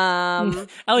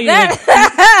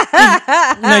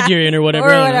 Nigerian or whatever.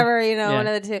 Or whatever, one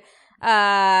of the two.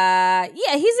 Yeah,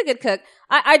 he's a good cook.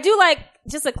 I do like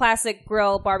just a classic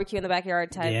grill barbecue in the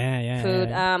backyard type food.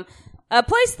 Yeah. A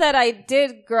place that I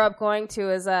did grow up going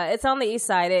to is it's on the east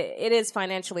side. It is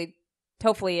financially,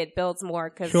 hopefully it builds more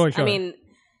because sure. I mean,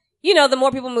 the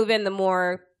more people move in, the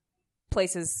more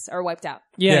places are wiped out.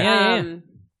 Yeah.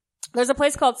 There's a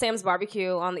place called Sam's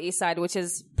Barbecue on the east side, which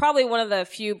is probably one of the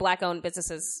few black-owned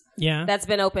businesses that's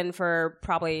been open for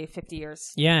probably 50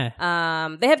 years. Yeah.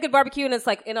 They have good barbecue, and it's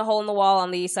in a hole in the wall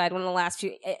on the east side. One of the last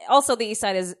few. Also, the east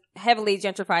side is heavily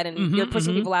gentrified, and you're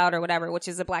pushing people out or whatever, which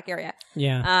is a black area.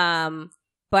 Yeah.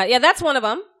 But yeah, that's one of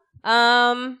them.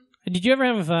 Did you ever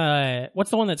have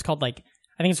what's the one that's called I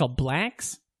think it's called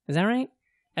Blacks? Is that right?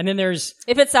 And then there's...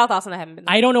 If it's South Austin, I haven't been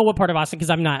there. I don't know what part of Austin, because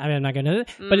I'm not going to know it.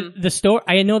 But the store,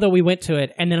 I know that we went to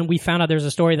it, and then we found out there's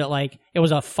a story that, it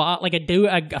was a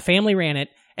family ran it,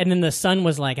 and then the son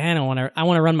was like, I want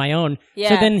to run my own. Yeah.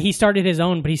 So then he started his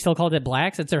own, but he still called it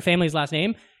Blacks. It's their family's last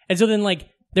name. And so then,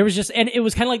 there was just... And it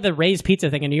was kind of like the Ray's Pizza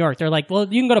thing in New York. They're like, well,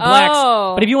 you can go to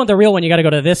Blacks, but if you want the real one, you got to go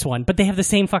to this one. But they have the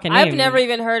same fucking name. I've never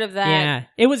even heard of that. Yeah.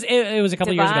 It was a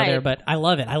couple years ago there, but I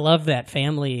love it. I love that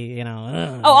family,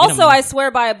 also, I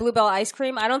swear by a Bluebell ice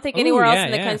cream. I don't think anywhere else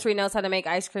in the country knows how to make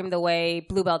ice cream the way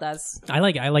Bluebell does. I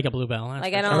like a Bluebell. I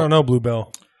don't know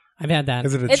Bluebell. I've had that.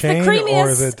 Is it a it's chain the creamiest or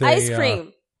is it ice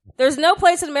cream. There's no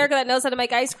place in America that knows how to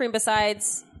make ice cream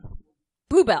besides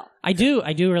Bluebell. I do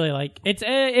really like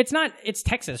it's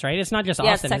Texas, right? It's not just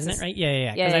Austin, isn't it? Right?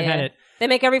 Yeah. Because I've had it. They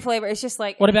make every flavor. It's just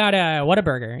What about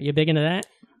Whataburger? You big into that?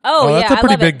 Oh yeah, that's a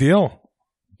pretty big deal.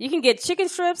 You can get chicken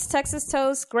strips, Texas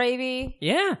toast, gravy.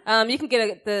 Yeah. You can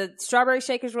get the strawberry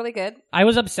shake is really good. I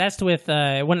was obsessed with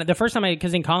when the first time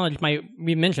because in college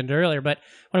we mentioned it earlier, but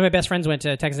one of my best friends went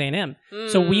to Texas A&M,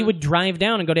 so we would drive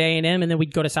down and go to A&M, and then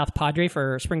we'd go to South Padre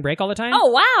for spring break all the time. Oh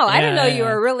wow! I didn't know you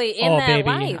were really in that baby.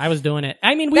 life. I was doing it.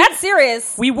 I mean, that's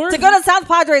serious. We weren't to go to South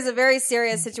Padre is a very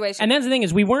serious situation. And that's the thing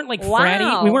is we weren't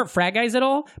fratty. We weren't frat guys at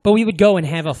all, but we would go and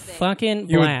have a fucking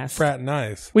blast. You would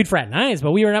fraternize. We'd fraternize,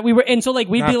 but we were not. We were, and so we'd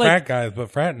not be frat guys,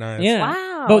 but fraternize. Yeah.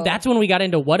 Wow. But that's when we got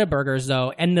into Whataburgers,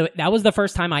 though, and that was the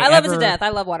first time I love it to death. I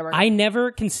love Whataburger. I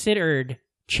never considered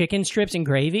chicken strips and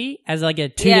gravy as a two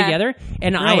together,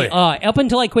 and really? Up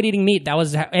until I quit eating meat, that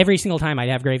was every single time I'd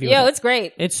have gravy. Yo, it's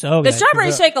great. It's so good. The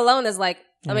strawberry shake alone is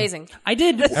amazing. I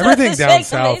did everything down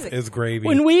south is gravy.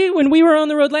 When we were on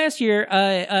the road last year,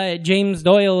 James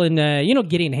Doyle and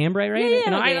Gideon Hambright, right?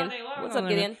 Gideon. What's up,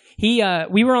 Gideon?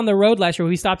 We were on the road last year.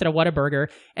 We stopped at a Whataburger,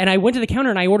 and I went to the counter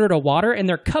and I ordered a water, and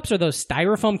their cups are those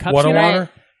styrofoam cups. Water?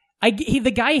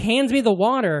 the guy hands me the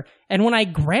water, and when I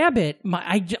grab it,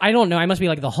 I don't know, I must be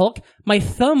like the Hulk. My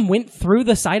thumb went through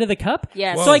the side of the cup.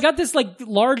 Yes. Whoa. So I got this like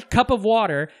large cup of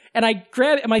water, and I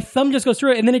grab it, and my thumb just goes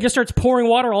through it, and then it just starts pouring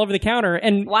water all over the counter.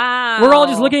 And we're all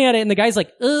just looking at it, and the guy's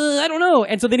like, I don't know.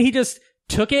 And so then he just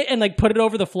took it and like put it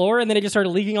over the floor, and then it just started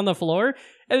leaking on the floor.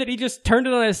 And then he just turned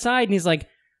it on his side, and he's like,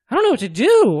 I don't know what to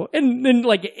do. And then,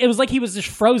 like, it was like he was just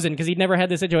frozen because he'd never had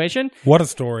this situation. What a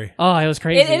story. Oh, it was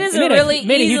crazy. It is made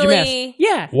a huge mess.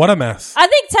 Yeah. What a mess. I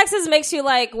think Texas makes you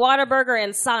like Whataburger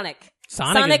and Sonic.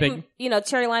 Sonic is big. You know,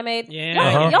 cherry limeade.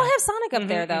 Yeah. Y'all have Sonic up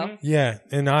there, though. Yeah,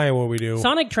 in Iowa we do.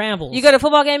 Sonic travels. You go to a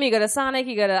football game, you go to Sonic,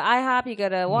 you go to IHOP, you go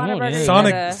to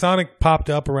Whataburger. Sonic popped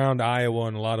up around Iowa,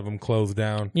 and a lot of them closed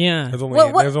down. Yeah. There's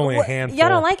only a handful. Y'all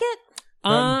don't like it?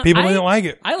 People didn't like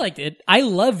it. I liked it. I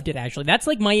loved it, actually. That's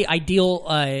like my ideal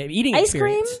eating Ice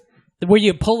experience. cream? Where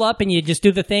you pull up and you just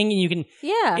do the thing, and you can...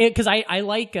 Yeah. Because I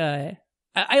like a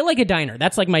diner.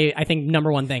 That's like my, I think,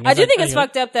 number one thing. I do think it's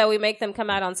fucked up that we make them come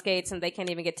out on skates and they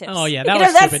can't even get tips. Oh, yeah. That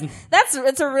was stupid.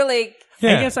 It's a really...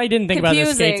 Yeah. I guess I didn't think about the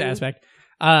skates aspect.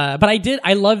 But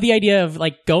I love the idea of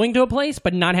like going to a place,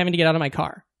 but not having to get out of my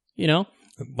car, you know?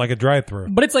 Like a drive-through.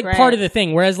 But it's like part of the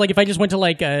thing. Whereas like if I just went to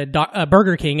like a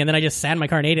Burger King and then I just sat in my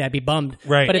car and ate it, I'd be bummed.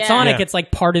 Right. But at Sonic, it's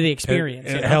like part of the experience.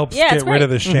 It helps get rid of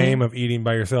the shame of eating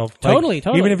by yourself. Like, totally.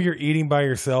 Even if you're eating by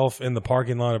yourself in the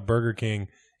parking lot of Burger King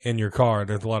in your car,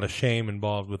 there's a lot of shame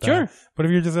involved with that. Sure. But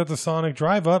if you're just at the Sonic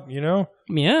drive-up, you know?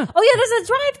 Yeah. Oh, yeah, there's a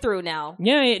drive-through now.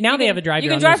 Yeah, now they have a drive-through. You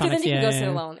can drive through, then you can go sit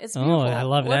alone. It's beautiful. Oh, I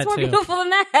love What's that, more too. beautiful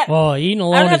than that? Well, eating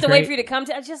alone I don't have is to great. wait for you to come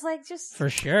to... Just... For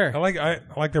sure. I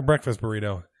like their breakfast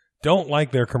burrito. Don't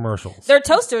like their commercials. Their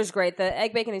toaster is great. The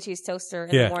egg, bacon, and cheese toaster in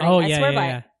the morning. Oh, I swear by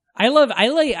it.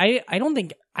 I don't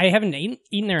think I haven't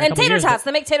eaten there in a couple tater years, tots.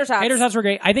 They make tater tots. Tater tots were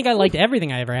great. I think I liked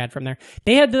everything I ever had from there.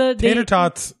 They had tater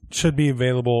tots should be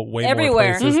available way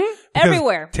everywhere. more places.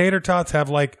 Everywhere. Tater tots have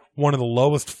like one of the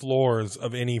lowest floors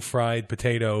of any fried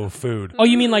potato food. Oh,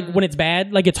 you mean like when it's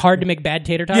bad? Like it's hard to make bad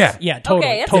tater tots? Yeah. Yeah, totally.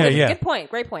 Okay, that's totally. a good point.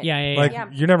 Great point. Yeah. Like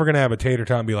you're never going to have a tater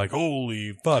tot and be like,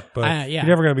 holy fuck. But you're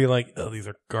never going to be like, oh, these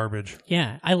are garbage.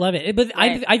 Yeah, I love it. But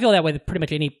I feel that way with pretty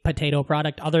much any potato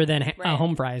product other than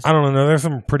home fries. I don't know. There's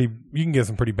you can get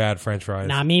some pretty bad French fries.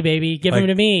 Not me, baby. Give them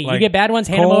to me. You get bad ones,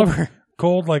 hand them over.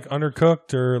 Cold, like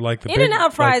undercooked or like the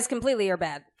In-N-Out fries completely are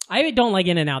bad. I don't like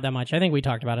In-N-Out that much. I think we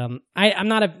talked about them. I'm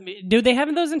not a... Do they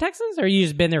have those in Texas? Or you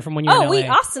just been there from when you were in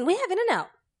LA? Austin, we have In-N-Out.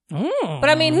 Oh. But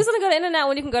I mean, who's going to go to In-N-Out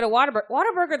when you can go to Whataburger?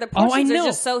 Whataburger, the portions are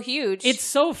just so huge. It's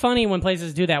so funny when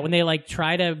places do that, when they like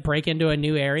try to break into a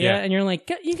new area and you're like,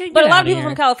 you can get But a lot of here. people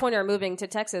from California are moving to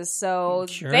Texas, so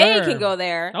they can go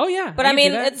there. Oh, yeah. But I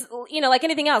mean, it's, like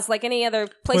anything else, like any other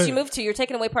place you move to, you're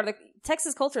taking away part of the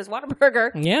Texas culture is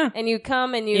Whataburger. Yeah. And you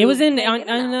come and you... It was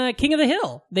on King of the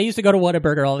Hill. They used to go to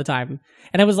Whataburger all the time.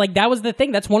 And I was like, that was the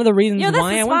thing. That's one of the reasons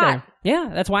why I went there.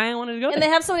 Yeah, that's why I wanted to go there. And they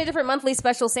have so many different monthly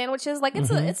special sandwiches. Like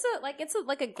it's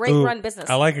a great run business.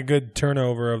 I like a good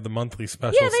turnover of the monthly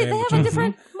special sandwiches. They have a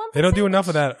different monthly They don't do enough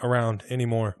of that around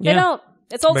anymore. They don't.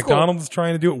 It's old school. McDonald's is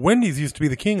trying to do it. Wendy's used to be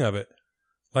the king of it.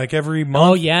 Like every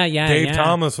month, Dave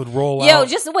Thomas would roll out.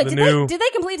 Just wait. Did they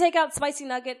completely take out spicy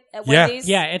nugget at Wendy's?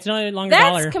 Yeah, it's no longer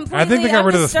That's $1. completely. I think they got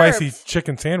rid of the disturbed. spicy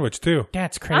chicken sandwich too.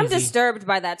 That's crazy. I'm disturbed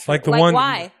by that. Like the one.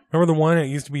 Why? Remember the one that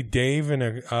used to be Dave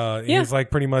and he was like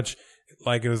pretty much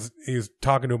like he was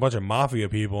talking to a bunch of mafia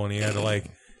people and he had to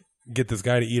like get this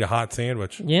guy to eat a hot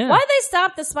sandwich. Yeah. Why did they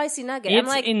stop the spicy nugget? It's I'm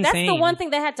like, insane. that's the one thing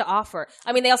they had to offer.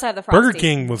 I mean, they also have the Frosty. Burger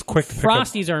King was quick to pick up.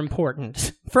 Frosties are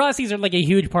important. Frosties are like a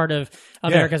huge part of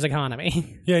America's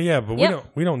economy. Yeah, but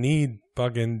we don't need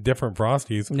fucking different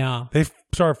Frosties. No. They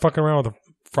started fucking around with the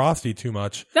Frosty too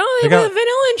much. No, they have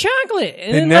vanilla and chocolate.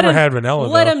 And they never had vanilla.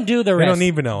 Let them do the rest. They don't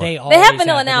need vanilla. They have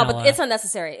vanilla now, but it's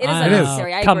unnecessary. It is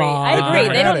unnecessary. I agree. I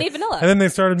agree. They don't need vanilla. And then they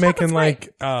started making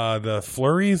like the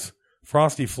flurries.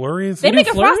 Frosty flurries. They make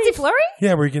a Frosty flurry?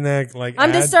 Yeah, where you can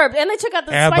I'm disturbed. And they took out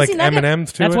the add spicy like nugget.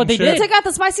 M&Ms to That's it. what they did. They took out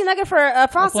the spicy nugget for a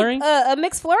Frosty, a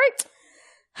mixed flurry?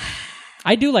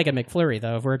 I do like a McFlurry,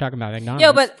 though, if we're talking about McDonald's.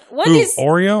 Yo, but Wendy's...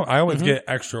 Oreo? I always get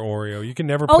extra Oreo. You can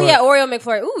never put... Oh, yeah, Oreo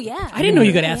McFlurry. Ooh, yeah. I didn't know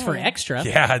you could ask for extra.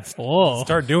 Yeah,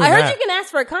 start doing that. I heard you can ask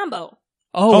for a combo.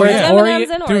 Oh, yeah. M&Ms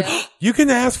and Oreo. Dude, you can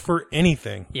ask for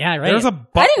anything. Yeah, right. There's a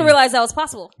button. I didn't realize that was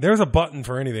possible. There's a button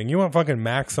for anything. You want fucking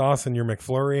mac sauce in your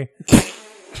McFlurry?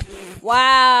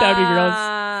 Wow. That'd be gross.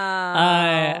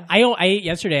 I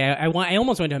yesterday, I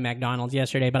almost went to a McDonald's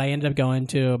yesterday, but I ended up going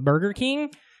to Burger King.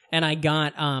 And I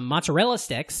got mozzarella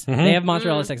sticks. Mm-hmm. They have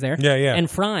mozzarella sticks there. Yeah.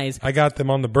 And fries. I got them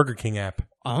on the Burger King app.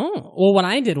 Oh. Well, what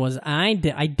I did was I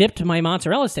dipped my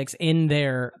mozzarella sticks in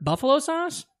their buffalo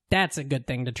sauce That's a good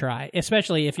thing to try,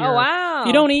 especially if you wow.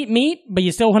 don't eat meat, but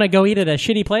you still want to go eat at a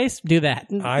shitty place. Do that.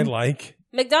 I like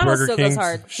McDonald's Burger still King's goes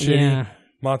hard. shitty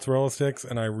mozzarella sticks,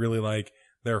 and I really like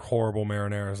their horrible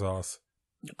marinara sauce.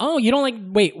 Oh, you don't like?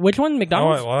 Wait, which one?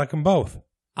 McDonald's? Oh, I like them both.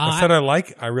 I said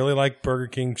I really like Burger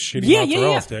King's shitty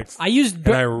mozzarella sticks.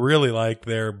 And I really like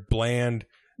their bland.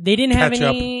 They didn't have ketchup.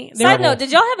 any. Side note,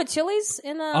 did y'all have a Chili's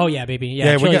in? Oh yeah, baby.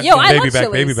 Yeah, we got Yo, I baby love back,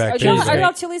 Chili's. baby back. Are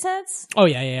y'all Chili's heads? Oh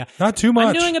yeah. Not too much.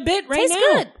 I'm doing a bit right Tastes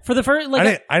now. good. For the first,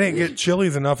 like, I didn't get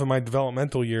Chili's enough in my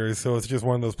developmental years, so it's just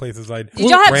one of those places I'd Did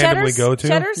y'all have randomly Cheddars? go to.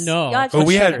 Cheddars? No. Y'all had Oh,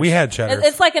 we Cheddars? had Cheddars.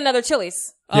 It's like another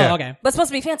Chili's, oh yeah. okay, but it's supposed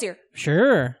to be fancier.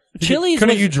 sure. Chili's.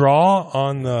 Couldn't was- you draw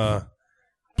on the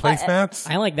placemats?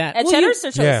 I like that. At Well, Cheddar's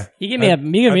or Chili's? Yeah. You give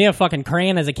me a fucking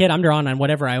crayon as a kid. I'm drawing on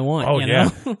whatever I want. Oh you yeah.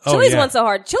 know? Oh, Chili's yeah. one's so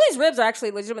hard. Chili's ribs are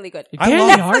actually legitimately good. I Yeah,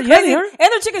 love- they are. Yeah, they are. And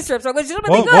their chicken strips are legitimately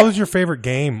What good. was your favorite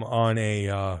game on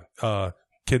a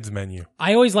kids menu?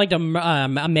 I always liked a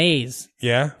maze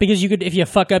Yeah. because you could, if you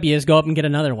fuck up, you just go up and get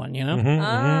another one. You know?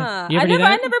 Mm-hmm. You I ever do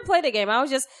that? never played a game. I was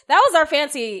just that was our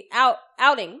fancy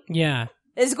outing. Yeah.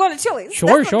 Is going to Chili's.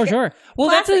 Sure. That's okay. Well,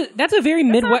 Classic. that's a very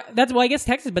Midwest. That's well, I guess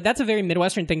Texas, but that's a very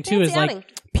Midwestern thing too. Fancy Is like outing.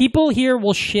 people here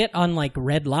will shit on like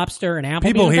Red Lobster and Applebee's.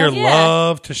 People and here stuff. Yeah.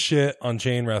 love to shit on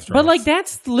chain restaurants. But like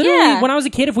that's literally Yeah. when I was a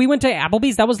kid. If we went to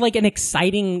Applebee's, that was like an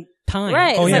exciting time.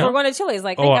 Right. Oh, It's yeah. like we're going to Chili's.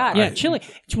 Like, thank God. Yeah, Chili.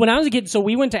 When I was a kid, so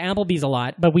we went to Applebee's a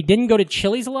lot, but we didn't go to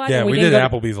Chili's a lot. Yeah, and we didn't did go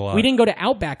to- Applebee's a lot. We didn't go to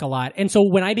Outback a lot, and so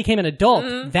when I became an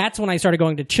adult, that's when I started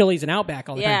going to Chili's and Outback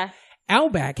all the Yeah. time.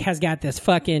 Outback has got this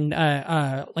fucking like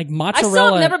I mozzarella.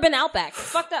 still have never been Outback. It's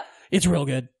fucked up. It's real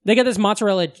good. They got this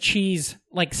mozzarella cheese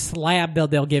like slab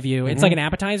they'll give you. It's like an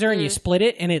appetizer, and you split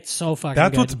it, and it's so fucking.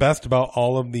 That's good. what's best about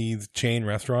all of these chain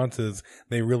restaurants is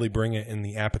they really bring it in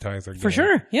the appetizer. For game.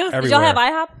 sure. Yeah. Everywhere. Did y'all have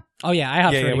IHOP? Oh yeah,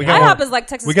 IHOP's Yeah, really we good. got IHOP is like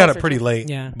Texas. We got it culture, pretty too. late.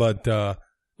 Yeah. But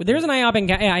But there's an IHOP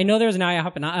in I know there's an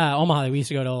IHOP in Omaha that we used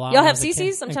to go to a lot. Y'all when I have was a kid.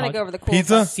 CC's? I'm In trying to college. go over the cool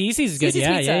Pizza? stuff. CC's is good. CC's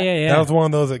Yeah, pizza. yeah. that was one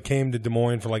of those that came to Des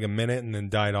Moines for like a minute and then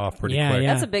died off pretty Yeah, quick.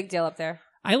 yeah. That's a big deal up there.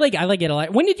 I like it a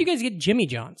lot. When did you guys get Jimmy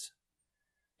John's?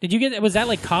 Did you get? Was that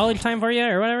like college time for you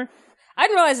or whatever? I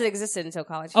didn't realize it existed until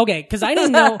college. Okay, because I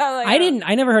didn't know. Like,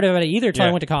 I never heard about it either until I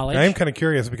Yeah. went to college. I am kind of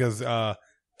curious because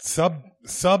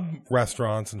sub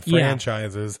restaurants and Yeah.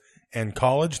 franchises and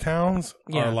college towns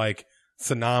Yeah. are like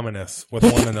synonymous with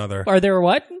one another. Are there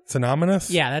what? Synonymous?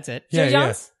 Yeah, that's it. Yeah, Jimmy yeah.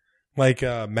 John's? Like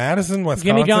Madison, Wisconsin.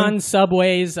 Jimmy John's,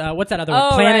 Subways. What's that other one?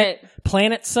 Oh,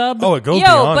 Planet Sub. Oh, it goes Yo,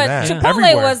 beyond but that. Chipotle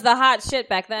Everywhere. was the hot shit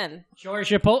back then. Sure,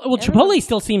 Chipotle. Well, Chipotle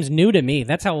still seems new to me.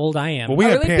 That's how old I am. Well, we Oh,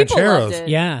 had really? People loved Pancheros. it.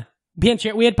 Yeah.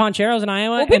 We had Pancheros in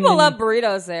Iowa. Well, people and then- love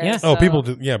burritos there. Yeah. Oh, so- people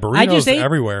do. Yeah, burritos I just ate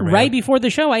everywhere, man. right before the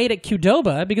show. I ate at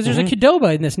Qdoba because there's a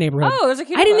Qdoba in this neighborhood. Oh, there's a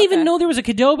Qdoba, I didn't even okay. know there was a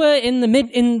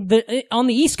Qdoba on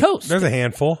the East Coast. There's a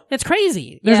handful. That's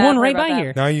crazy. There's Yeah, one I've right heard by about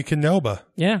here. Now you can Nova.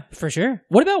 Yeah, for sure.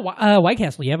 What about White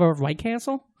Castle? You have a White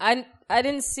Castle? I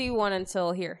didn't see one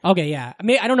until here. Okay, yeah.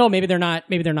 I don't know. Maybe they're not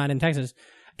in Texas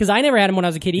because I never had them when I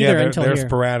was a kid either Yeah, until they're here.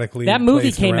 sporadically. That movie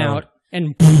placed came around. out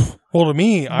and Well, to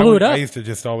me, Blew it up. I used to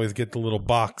just always get the little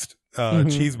boxed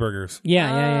cheeseburgers.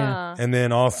 yeah. And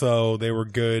then also they were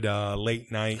good late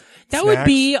night. That would snacks.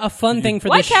 be a fun thing for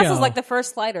White this show. Castle's like the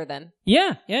first slider then.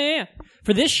 Yeah.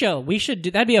 For this show, we should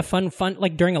do that'd be a fun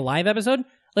like during a live episode.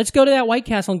 Let's go to that White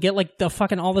Castle and get like the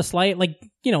fucking all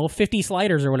the 50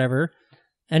 sliders or whatever,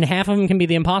 and half of them can be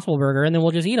the Impossible Burger, and then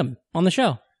we'll just eat them on the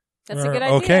show. That's a good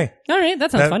idea. Okay. All right,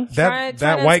 that sounds fun. Try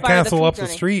That to White inspire the Castle food up the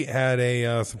journey. street had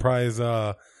a surprise.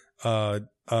 The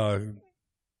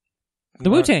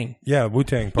Wu-Tang. Yeah,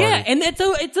 Wu-Tang party. Yeah, and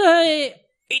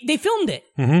they filmed it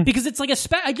because it's like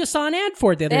I just saw an ad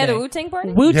for it the other They had day. a Wu-Tang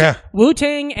party? Yeah.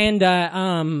 Wu-Tang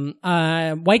and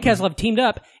White Castle have teamed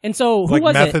up, and so who Like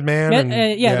was Method it? Man and-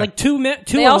 yeah, yeah. like two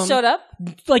They of all them, showed up?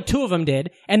 like two of them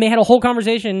did, and they had a whole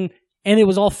conversation, and it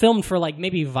was all filmed for like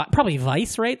maybe probably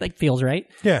Vice, right? Like feels right.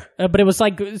 Yeah. But it was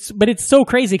like, but it's so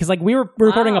crazy because like we were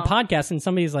recording a Wow. podcast, and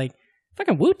somebody's like,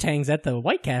 "Fucking Wu-Tang's at the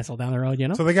White Castle down the road," you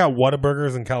know? So they got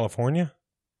Whataburgers in California?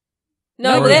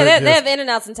 No, Or they is it have just-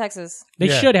 In-N-Outs in Texas. They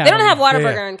Yeah. should have. They don't them. have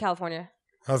Whataburger Yeah. in California.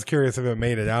 I was curious if it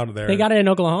made it out of there. They got it in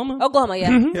Oklahoma. Oklahoma, yeah.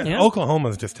 Yeah, Yeah.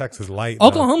 Oklahoma's just Texas light. though.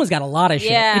 Oklahoma's got a lot of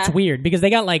shit. Yeah. It's weird because they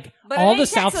got like But it all ain't the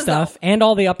South Texas, stuff and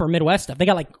all the Upper Midwest stuff. They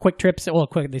got like quick trips. Well,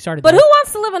 quick. They started. But there. who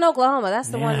wants to live in Oklahoma? That's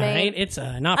the one Yeah, main. right? It's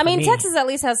not. I for mean, me. Texas at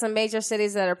least has some major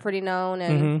cities that are pretty known.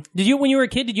 And Did you, when you were a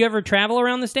kid, did you ever travel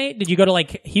around the state? Did you go to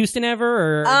like Houston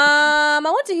ever? Or I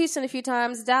went to Houston a few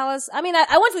times, Dallas. I mean, I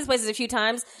went to these places a few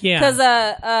times. Yeah. Because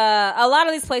a lot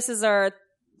of these places are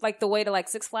like the way to like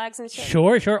Six Flags and shit.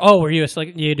 Sure. Oh, were you?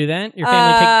 Like, do you do that? Your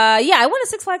family Yeah, I went to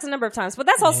Six Flags a number of times, but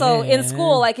that's also in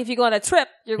school. Like if you go on a trip,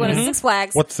 you're going to Six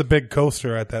Flags. What's the big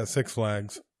coaster at that Six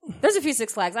Flags? There's a few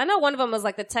Six Flags. I know one of them was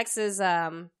like the Texas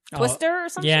Twister or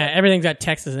something. Yeah, everything's got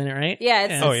Texas in it, right?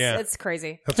 Yeah, it's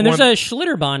crazy. And there's a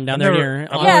Schlitterbahn down there near.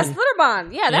 Yeah,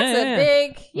 Schlitterbahn. Yeah, that's a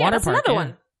big. Yeah, water that's park, another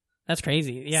one. That's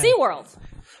crazy. Yeah. SeaWorld.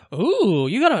 Ooh,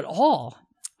 you got it all.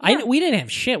 Yeah. We didn't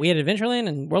have shit. We had Adventureland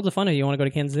and Worlds of Fun if you want to go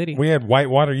to Kansas City. We had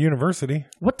Whitewater University.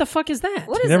 What the fuck is that?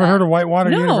 What is Never that? heard of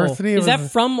Whitewater University? Is that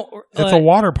from... It's a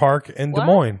water park in Des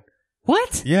Moines.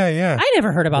 What? Yeah. I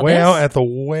never heard about way this. Out at the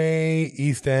way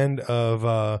east end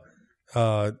of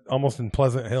almost in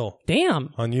Pleasant Hill. Damn.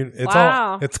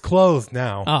 It's closed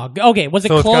now. Oh, okay. Was it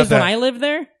closed when I lived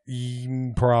there?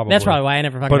 Probably. That's probably why I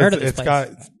never fucking heard of this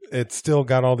place. It's still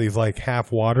got all these like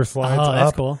half water slides up. That's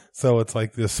up. Cool. So it's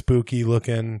like this spooky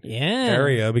looking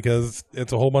area because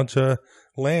it's a whole bunch of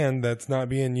land that's not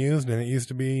being used and it used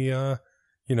to be,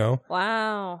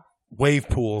 Wow. Wave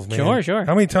pools, man. Sure.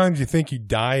 How many times do you think you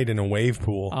died in a wave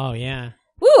pool? Oh, yeah.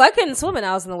 Woo, I couldn't swim when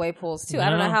I was in the wave pools, too. No. I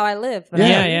don't know how I lived. But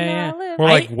Yeah. Or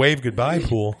like wave goodbye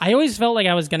pool. I always felt like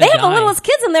I was going to die. They have the littlest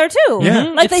kids in there, too. Yeah.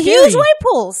 Like it's the scary. huge wave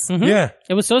pools. Mm-hmm. Yeah.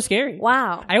 It was so scary.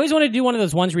 Wow. I always wanted to do one of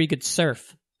those ones where you could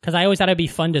surf. Because I always thought it'd be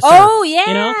fun to surf. Oh, yeah.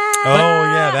 You know?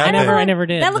 That I never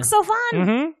did. That looks so fun.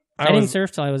 Mm-hmm. I didn't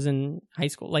surf till I was in high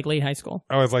school, like late high school.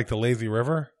 I was like the lazy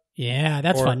river. Yeah,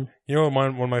 that's fun. You know,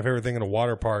 one of my favorite things in a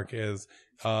water park is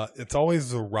it's always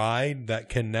the ride that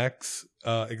connects.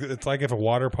 It's like if a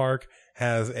water park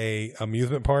has a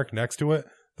amusement park next to it,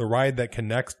 the ride that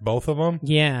connects both of them.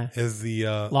 Yeah, is the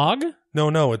log?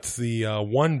 No, it's the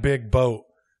one big boat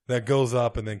that goes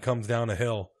up and then comes down a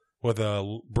hill with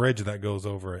a bridge that goes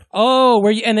over it. Oh,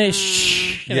 where you and then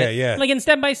yeah, like in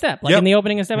Step by Step, like in the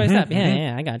opening of Step by Step.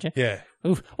 Yeah, I gotcha. Yeah.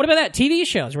 Oof. What about that? TV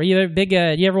shows? Were you a big?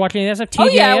 Do you ever watch any of that stuff?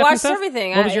 TGIF I watched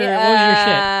everything. What was your shit?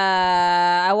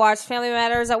 I watched Family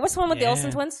Matters. What's the one with the Olsen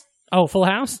twins? Oh, Full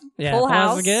House. Yeah, Full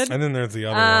House was good. And then there's the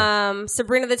other one.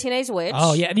 Sabrina the Teenage Witch.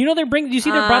 Oh yeah, you know they're bringing. Do you see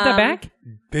they brought that back?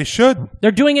 They should.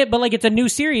 They're doing it, but like it's a new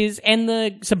series, and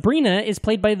the Sabrina is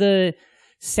played by the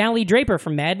Sally Draper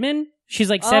from Mad Men. She's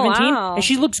like 17, and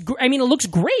she looks. It looks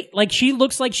great. Like she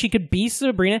looks like she could be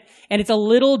Sabrina, and it's a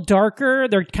little darker.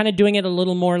 They're kind of doing it a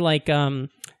little more like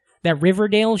that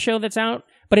Riverdale show that's out,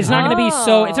 but it's not going to be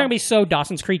so. It's not going to be so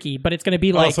Dawson's Creeky, but it's going to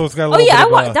be like. So it's got a little bit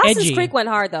of Dawson's edgy. Creek went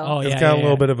hard though. Oh yeah, it's got a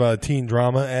little bit of a teen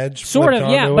drama edge. Sort of,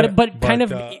 yeah, but kind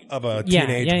of a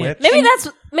teenage witch. Maybe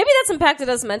that's impacted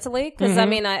us mentally because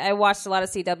I watched a lot of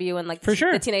CW and like for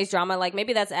sure the teenage drama. Like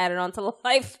maybe that's added on to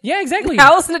life. Yeah, exactly.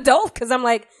 I was an adult because I'm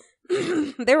like.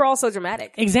 They were all so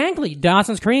dramatic. Exactly.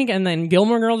 Dawson's Creek and then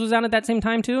Gilmore Girls was out at that same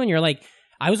time too. And you're like,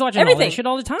 I was watching all that shit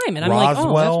all the time. And I'm like,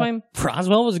 oh, that's why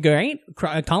Roswell was great.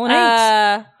 Colin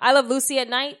Hanks. I love Lucy at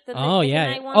Night.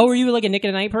 Night ones. Were you like a Nick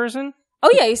at Night person? Oh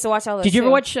yeah, I used to watch all those. Did you ever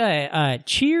watch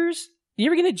Cheers? Did you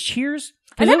ever get into Cheers?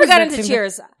 I never got into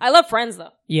Cheers. I love Friends though.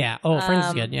 Yeah. Oh, Friends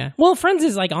is good. Yeah. Well, Friends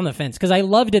is like on the fence because I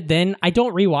loved it then. I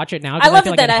don't rewatch it now. I loved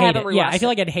it like then. I haven't rewatched it. Yeah, I feel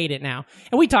like I'd hate it now.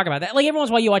 And we talk about that. Like every once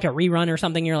in a while, you watch a rerun or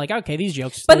something, you're like, okay, these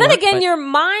jokes. But then again, your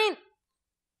mind.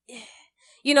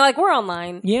 Like we're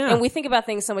online, yeah, and we think about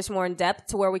things so much more in depth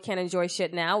to where we can't enjoy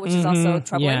shit now, which is also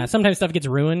troubling. Yeah, sometimes stuff gets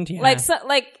ruined. Yeah.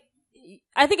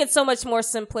 I think it's so much more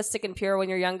simplistic and pure when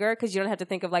you're younger because you don't have to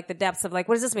think of like the depths of like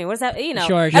what does this mean? What does that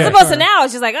Sure, as opposed to now,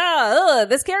 it's just like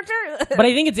this character. But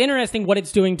I think it's interesting what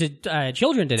it's doing to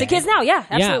children today. To kids now, yeah,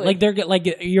 absolutely. Yeah, like they're like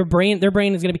their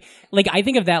brain is gonna be like I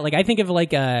think of that. Like I think of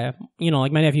like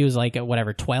like my nephew is like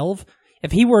 12.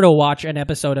 If he were to watch an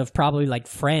episode of probably like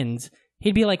Friends.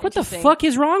 He'd be like, what the fuck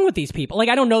is wrong with these people? Like,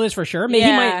 I don't know this for sure. Maybe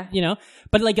he might,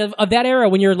 but like of that era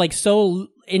when you're like so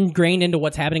ingrained into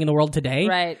what's happening in the world today.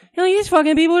 Right. You're like, these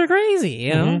fucking people are crazy,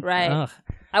 you know? Right. Ugh.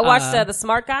 I watched The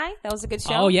Smart Guy. That was a good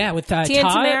show. Oh, yeah. With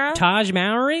Taj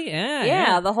Mowry.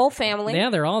 Yeah, the whole family.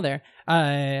 Yeah, they're all there.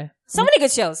 So many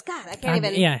good shows. God, I can't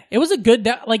even. Yeah. It was a good,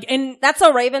 and. That's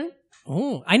So Raven.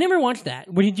 Oh, I never watched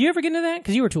that. Did you ever get into that?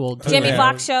 Because you were too old. Jamie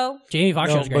Foxx show. Jamie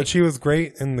Foxx show was great. But she was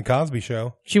great in the Cosby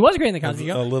Show. She was great in the Cosby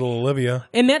Show. A little Olivia.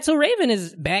 And That's So Raven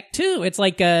is back too. It's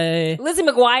like Lizzie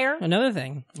McGuire. Another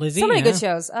thing. Lizzie. So many good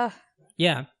shows.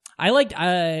 Yeah, I liked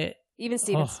Even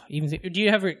Stevens. Do you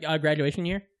have a graduation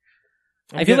year?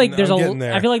 I feel like there's a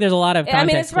lot of context. I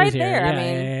mean, it's right here.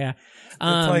 there.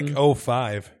 Yeah. It's like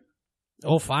 05.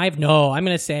 05? No, I'm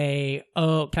gonna say.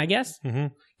 Oh, can I guess?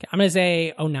 Mm-hmm. I'm gonna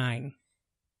say 09.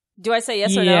 Do I say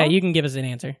yes or no? Yeah, you can give us an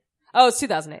answer. Oh, it's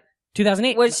 2008.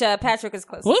 2008, which Patrick is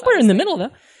close. Well, we're in the middle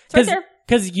though. It's right there.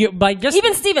 Because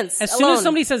even Stevens. As soon as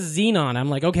somebody says Xenon, I'm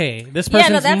like, okay, this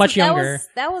person's much younger.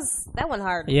 That went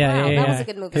hard. Yeah, wow, that was a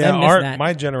good movie. Yeah,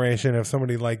 my generation, if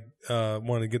somebody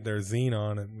wanted to get their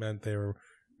Xenon, it meant they were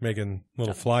making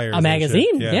little flyers. A and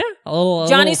magazine, shit. yeah. A little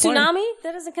Johnny flyer. Tsunami?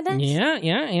 That doesn't connect?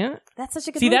 Yeah. That's such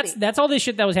a good See, movie. that's all this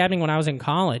shit that was happening when I was in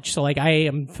college. So, like, I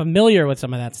am familiar with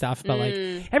some of that stuff. But, like,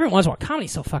 every once in a while,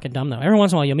 comedy's so fucking dumb, though. Every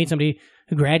once in a while, you'll meet somebody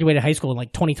who graduated high school in,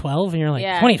 like, 2012, and you're like,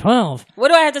 Yeah. 2012? What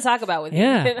do I have to talk about with you?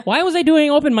 Yeah. Why was I doing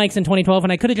open mics in 2012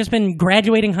 when I could have just been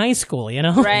graduating high school, you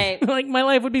know? Right. Like, my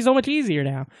life would be so much easier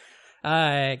now.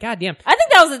 Goddamn. I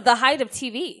think that was the height of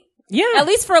TV. Yeah. At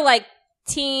least for, like,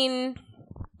 teen...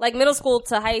 Like middle school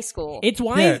to high school. It's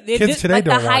why Yeah, kids today like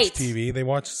the don't watch height. TV. They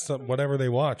watch whatever they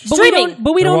watch. But we Streaming. don't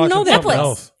They're know watching that. something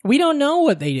else. We don't know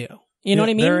what they do. You know what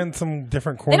I mean? They're in some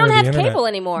different They corner don't of have the internet. cable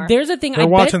anymore. There's a thing. They're I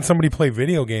watching bet somebody play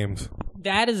video games.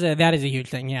 that is a huge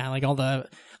thing. Yeah, like all the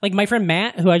my friend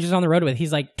Matt, who I was just on the road with.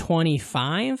 He's like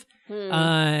 25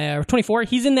 or 24.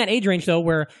 He's in that age range though,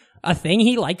 where a thing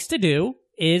he likes to do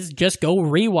is just go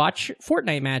rewatch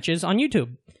Fortnite matches on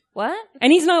YouTube. What?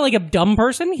 And he's not like a dumb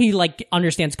person. He like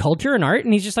understands culture and art,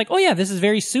 and he's just like, oh yeah, this is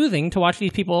very soothing to watch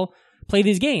these people play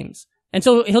these games. And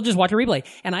so he'll just watch a replay.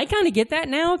 And I kind of get that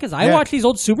now because I watch these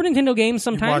old Super Nintendo games You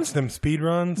sometimes. watch them speed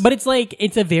runs. But it's like,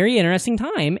 it's a very interesting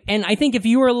time. And I think if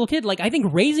you were a little kid, like, I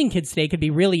think raising kids today could be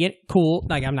really cool.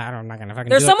 Like, I'm not going to fucking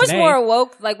They're do so it much today. more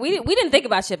woke. Like we didn't think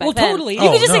about shit back Well, then. totally. You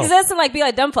Oh, could just no. exist and like be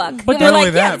like dumb fuck. But But then- they're Not like,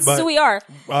 only yeah, that, this is but- who we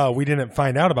are. we didn't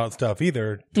find out about stuff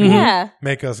either to Yeah.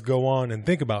 make us go on and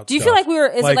think about Do you stuff. feel like we were?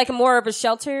 Is Like- it like more of a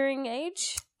sheltering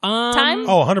age time?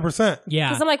 Oh, 100%. Yeah.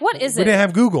 Because I'm like, what is We it? didn't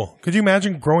have Google. Could you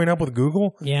imagine growing up with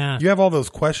Google? Yeah. You have all those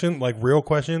questions, like real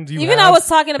questions. Even I was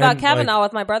talking about and, Kavanaugh like,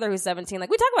 with my brother who's 17. Like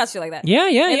we talk about shit like that. Yeah,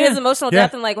 And his emotional Yeah.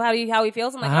 depth and like how he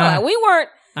feels. I'm like, Ah. oh, we weren't.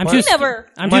 I'm we too never.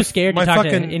 I'm too scared to talk to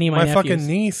any of my nephews. fucking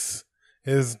niece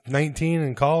is 19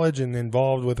 in college and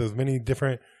involved with as many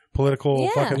different political Yeah.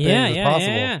 fucking things Yeah, as yeah,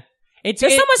 possible. yeah. They're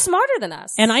so much smarter than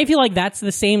us. And I feel like that's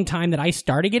the same time that I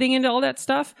started getting into all that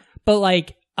stuff. But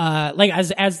like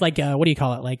as what do you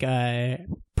call it? Like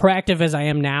proactive as I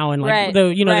am now, and like Right.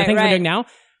 the the Right, things we're right. doing now.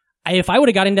 If I would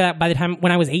have got into that by the time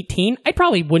when I was 18, I'd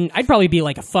probably be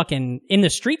like a fucking in the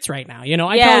streets right now. You know,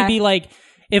 I'd Yeah. probably be like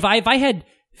if I had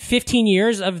 15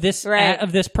 years of this Right.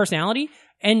 of this personality.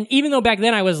 And even though back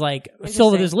then I was like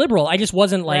still this liberal, I just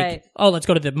wasn't like, Right. oh, let's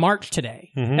go to the march today.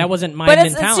 That wasn't my but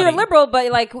it's mentality. you're liberal,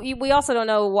 but like we also don't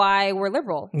know why we're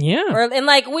liberal. Yeah. And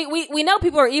like we know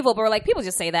people are evil, but we're like people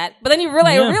just say that. But then you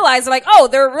realize Yeah. they're like, oh,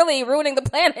 they're really ruining the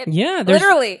planet. Yeah,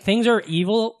 literally. things are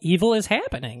evil. Evil is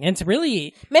happening. It's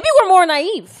really Maybe we're more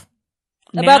naive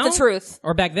about now the truth,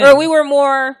 or back then. or we were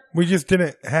more. We just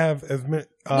didn't have as, We didn't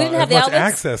as have the much outlets.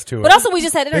 access to it. But also, we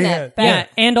just had internet. had- back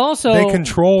yeah, and also they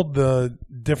controlled the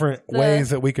different ways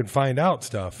that we could find out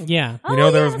stuff. yeah, You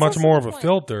know, there yeah, was that's much also a more good of a point.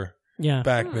 filter yeah.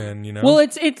 back then, you know? Well,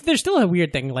 it's there's still a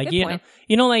weird thing, like Good point.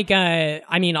 like I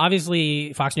mean,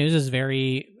 obviously Fox News is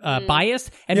very biased,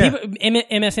 and Yeah. people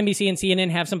MSNBC and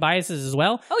CNN have some biases as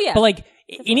well. Oh, yeah. but like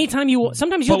anytime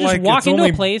sometimes you'll But, just like, walk it's into only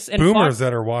a place and boomers Fox,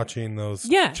 that are watching those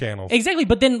channels. exactly.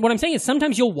 But then what I'm saying is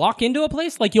sometimes you'll walk into a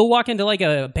place, like you'll walk into like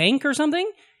a bank or something,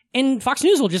 and Fox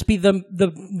News will just be the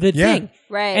Yeah. thing,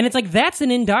 Right. And it's like that's an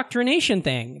indoctrination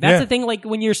thing. That's Yeah. the thing. Like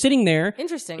when you're sitting there,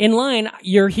 Interesting. in line,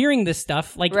 you're hearing this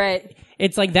stuff. Like, Right.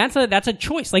 It's like that's a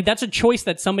choice. Like that's a choice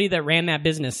that somebody that ran that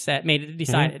business that made it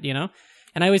decided. You know,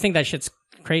 and I always think that shit's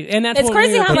crazy. And that's It's what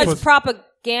crazy we're- how That's much what-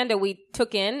 propaganda we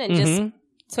took in and just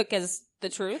took as the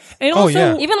truth. And Oh, also,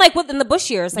 yeah. Even like within the Bush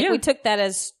years, like Yeah. we took that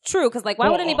as true because like why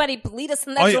would anybody lead us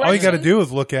in that All direction? you got to do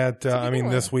is look at, I mean,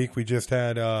 doing. this week we just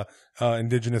had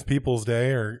Indigenous Peoples Day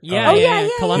or, yeah, Oh, yeah,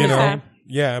 Columbus you know, Day.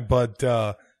 yeah, but,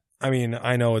 I mean,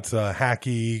 I know it's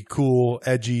hacky, cool,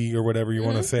 edgy, or whatever you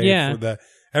want to say. Yeah. For that.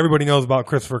 Everybody knows about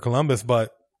Christopher Columbus, but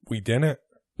we didn't.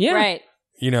 Yeah, Right.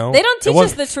 You know, They don't It teach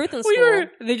was- us the truth in We school.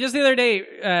 were just the other day.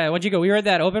 Wanjiko, we were at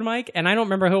that open mic, and I don't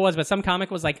remember who it was, but some comic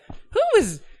was like, "Who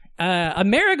is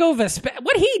Amerigo Vespa?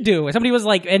 What'd he do?" And somebody was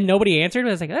like, and nobody answered. I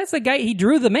was like, "That's the guy. He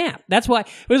drew the map." That's why it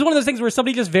was one of those things where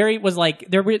somebody just was like,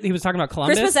 he was talking about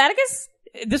Columbus. Christmas Atticus?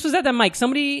 This was at that mic.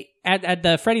 Somebody at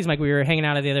the Freddy's mic we were hanging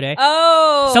out at the other day.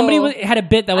 Oh. Somebody had a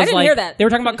bit that was didn't like hear that. they were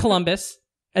talking about Columbus,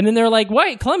 and then they were like,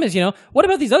 "Why Columbus? You know, what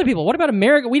about these other people? What about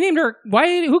America? We named her.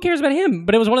 Why? Who cares about him?"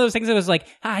 But it was one of those things that was like,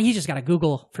 you just got to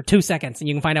Google for 2 seconds and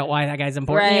you can find out why that guy's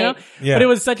important. You know? Right. Yeah. But it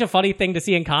was such a funny thing to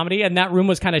see in comedy, and that room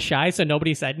was kind of shy, so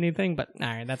nobody said anything. But all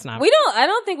right, that's not. I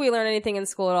don't think we learn anything in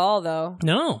school at all though.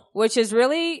 No, Which is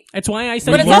really, that's why I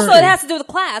said. but it's learn- also, it has to do with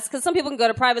class because some people can go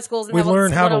to private schools and we have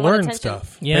learn how to one-on-one learn attention.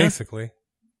 stuff, Yeah. basically.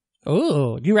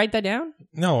 Oh, you write that down?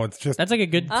 No, it's just That's like a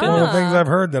good. Ah. one of the Ah. things I've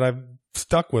heard that I've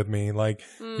stuck with me. Like,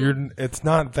 it's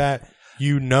not that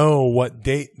you know what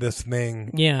date this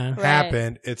thing Yeah. Right.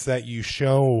 happened. It's that you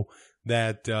show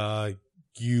that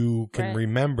you can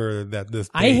remember that this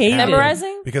I date hate happened,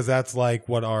 memorizing because that's like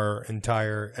what our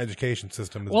entire education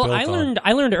system is Well, built on.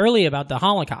 I learned early about the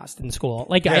Holocaust in school.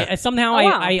 Like Yeah.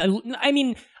 I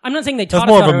mean, I'm not saying they That's taught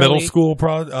more us of a about middle early. school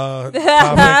topic.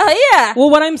 Yeah. Well,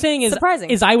 what I'm saying is, Surprising.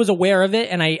 is I was aware of it,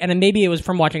 and maybe it was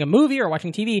from watching a movie or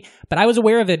watching TV, but I was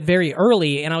aware of it very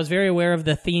early, and I was very aware of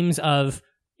the themes of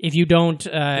if you don't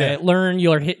learn,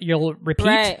 you'll repeat.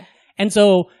 Right. And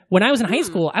so when I was in high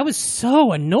school, I was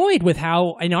so annoyed with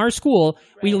how in our school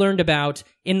we learned about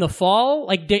in the fall,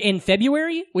 like in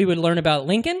February, we would learn about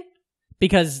Lincoln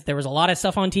because there was a lot of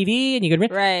stuff on TV and you could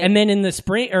read. Right. And then in the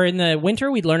spring or in the winter,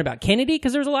 we'd learn about Kennedy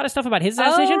because there was a lot of stuff about his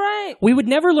assassination. right. We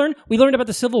learned about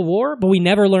the Civil War, but we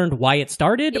never learned why it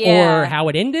started Yeah. or how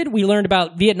it ended. We learned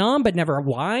about Vietnam, but never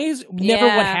never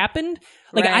what happened.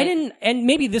 Like I Right. didn't, and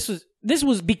maybe this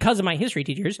was because of my history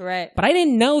teachers. Right. But I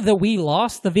didn't know that we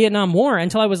lost the Vietnam War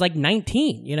until I was like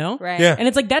 19, you know? Right. Yeah. And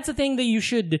it's like, that's the thing that you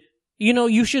should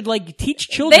like teach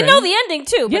children. They know the ending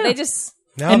too, but Yeah. they just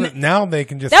Now they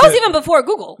can just that was sit- even before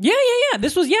Google. Yeah.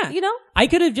 This was, You know? I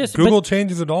could have just, Google but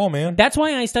changes it all, man. that's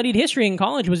why I studied history in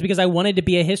college was because I wanted to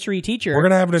be a history teacher. We're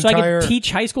gonna have an so I entire- could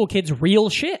teach high school kids real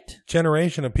shit.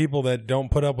 Generation of people that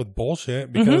don't put up with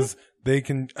bullshit because they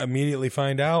can immediately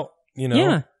find out,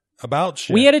 Yeah. about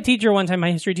shit. We had a teacher one time,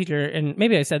 my history teacher, and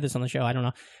maybe I said this on the show, I don't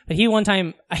know. But he one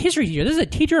time, a history teacher, this is a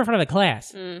teacher in front of a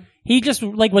class. He just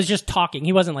was just talking.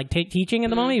 He wasn't like teaching at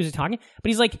the moment, he was just talking. But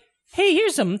he's like, hey,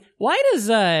 here's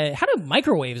how do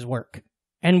microwaves work?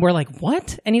 And we're like,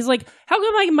 what? And he's like, how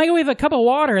come I can microwave a cup of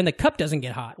water and the cup doesn't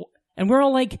get hot? And we're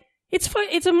all like, it's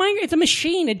a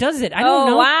machine. It does it. I don't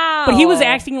know. Wow. But he was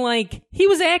acting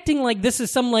like this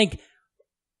is some like,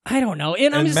 I don't know.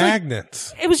 And I'm and just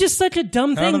magnets. like, it was just such a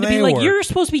dumb How thing do to be they like, work? you're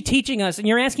supposed to be teaching us and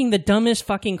you're asking the dumbest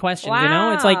fucking questions, you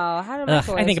know? It's like, Wow. How do I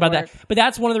microwaves think about work? that. But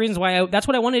that's one of the reasons why that's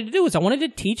what I wanted to do is I wanted to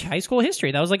teach high school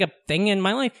history. That was like a thing in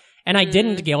my life. And I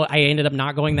didn't go, I ended up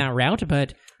not going that route,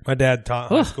 but My dad taught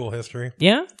high school history.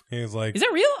 yeah. He was like, Is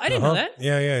that real? I didn't know that.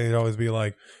 Yeah. He'd always be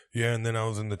like, yeah, and then I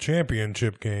was in the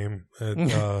championship game at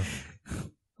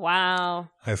Wow.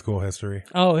 high school history.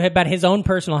 Oh, about his own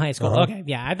personal high school. Uh-huh. Okay.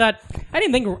 Yeah. I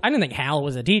didn't think Hal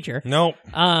was a teacher. Nope.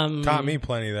 Um, Taught me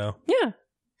plenty though. Yeah.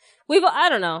 I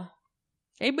don't know.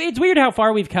 It's weird how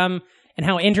far we've come and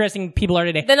how interesting people are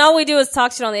today. Then all we do is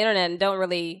talk shit on the internet and don't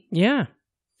really. Yeah.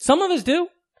 Some of us do.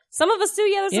 Some of us do.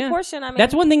 Yeah, there's Yeah. a portion. I mean,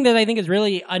 That's one thing that I think is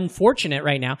really unfortunate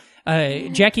right now.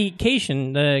 Jackie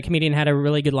Cation, the comedian, had a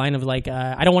really good line of like,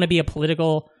 I don't want to be a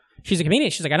political... She's a comedian.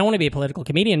 She's like, I don't want to be a political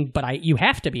comedian, but you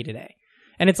have to be today.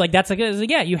 And it's like,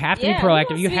 yeah, you have to be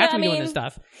proactive. You have to be doing this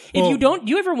stuff. If you don't,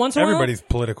 you ever once in a while... Everybody's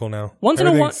political now. Once in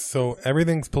a while... So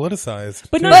everything's politicized.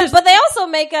 But too. but they also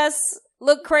make us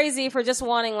look crazy for just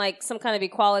wanting like some kind of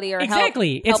equality or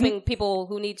Exactly. helping people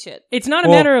who need shit. It's not a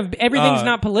matter of everything's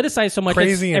not politicized so much.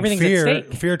 Crazy it's, and everything's at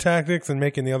stake. fear tactics and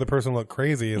making the other person look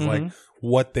crazy is like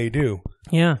what they do.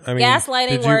 Yeah. I mean, Gaslighting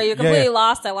did where you're completely yeah.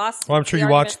 lost. I lost. Well, I'm sure the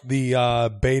you argument. watched the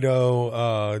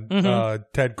Beto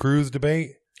Ted Cruz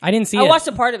debate. I didn't see I it. watched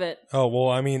a part of it. Oh well,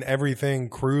 I mean, everything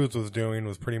Cruz was doing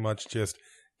was pretty much just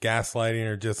gaslighting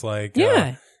or just like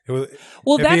Yeah. it was.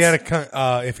 Well,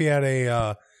 If he had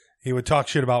a he would talk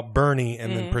shit about Bernie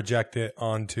and then project it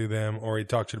onto them, or he'd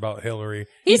talk shit about Hillary.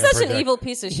 He's and such an project- evil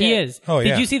piece of shit. He is. Oh,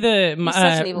 yeah. Did you see the He's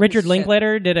such an evil Richard piece of shit.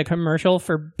 Linklater did a commercial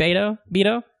for Beto?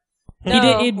 No,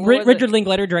 what was Richard it?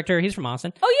 Linklater, director. He's from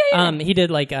Austin. Oh yeah. He did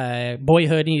like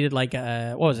Boyhood. And he did like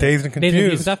what was it? Dazed and and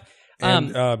Confused. stuff.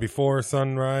 And before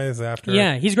sunrise, after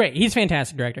Yeah, he's great. He's a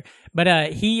fantastic director.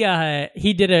 But he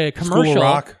did a commercial. School of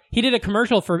Rock. He did a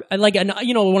commercial for like one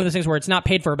of those things where it's not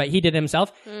paid for, but he did it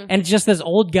himself. And it's just this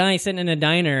old guy sitting in a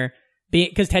diner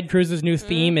because Ted Cruz's new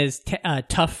theme is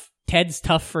tough. Ted's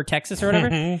tough for Texas or whatever.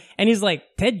 And he's like,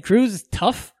 Ted Cruz is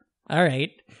tough. All right.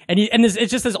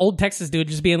 It's just this old Texas dude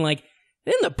just being like,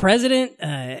 didn't the president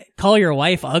call your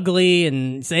wife ugly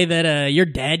and say that your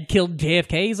dad killed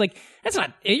JFK? He's like,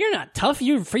 you're not tough.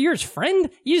 You're his friend.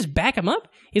 You just back him up.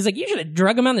 He's like, you should have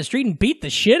drug him on the street and beat the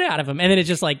shit out of him. And then it's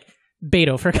just like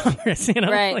Beto for Congress,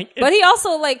 Right. Like, but he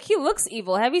also he looks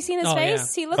evil. Have you seen his Oh,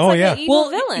 face? yeah. He looks Oh, like yeah. an evil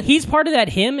villain. He's part of that.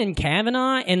 Him and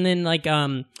Kavanaugh, and then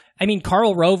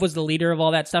Karl Rove was the leader of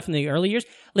all that stuff in the early years.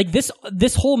 Like this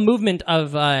whole movement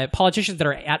of politicians that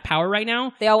are at power right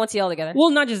now. They all went to yell together. Well,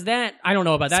 not just that. I don't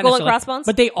know about that. Skull and necessarily, Crossbones?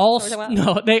 but they all What are we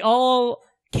talking they all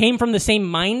came from the same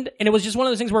mind, and it was just one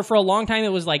of those things where for a long time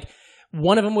it was like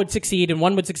one of them would succeed and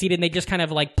one would succeed, and they just kind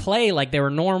of like play like they were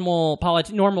normal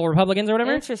Republicans or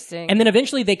whatever. Interesting. And then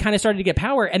eventually they kind of started to get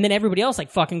power, and then everybody else, like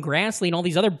fucking Grassley and all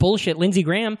these other bullshit, Lindsey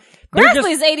Graham.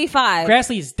 Grassley's 85.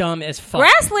 Grassley's dumb as fuck.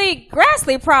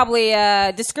 Grassley probably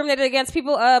discriminated against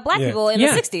people, black people in the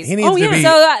 60s. He needs to be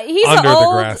So he's an under the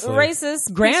old Grassley.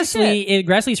 racist.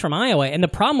 Grassley's from Iowa, and the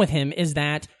problem with him is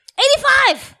that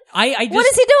 85. What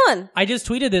is he doing? I just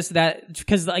tweeted this that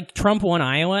because like Trump won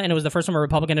Iowa, and it was the first time a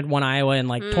Republican had won Iowa in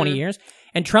like 20 years,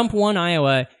 and Trump won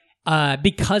Iowa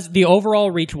because the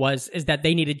overall reach is that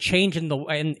they needed change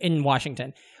in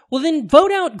Washington. Well, then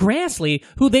vote out Grassley,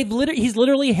 who he's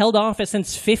literally held office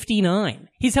since 59.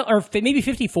 Or maybe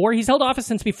 54. He's held office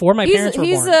since before my parents were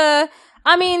born.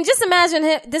 I mean, just imagine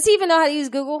him. Does he even know how to use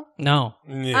Google? No.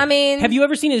 Yeah. I mean, have you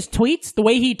ever seen his tweets? The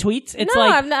way he tweets, it's no,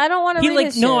 like I don't want to read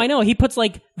his shit. No, I know he puts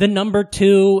like the number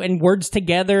 2 and words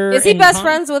together. Is he best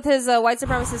friends with his white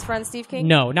supremacist friend Steve King?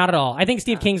 No, not at all. I think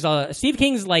Steve King's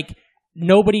like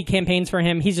nobody campaigns for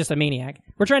him. He's just a maniac.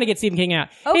 We're trying to get Stephen King out.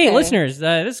 Okay. Hey, listeners,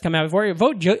 this has come out before you.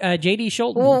 Vote J.D.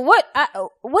 Schulten. Well, what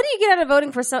do you get out of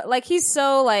voting for some? Like he's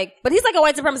so like, but he's like a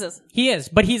white supremacist. He is,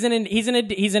 but he's in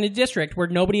a district where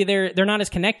nobody there. They're not as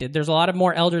connected. There's a lot of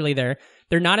more elderly there.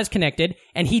 They're not as connected,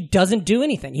 and he doesn't do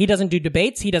anything. He doesn't do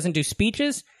debates. He doesn't do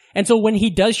speeches. And so when he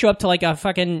does show up to like a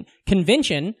fucking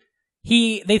convention,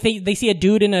 they see a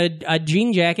dude in a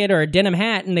jean jacket or a denim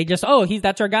hat, and they just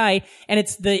that's our guy, and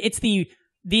it's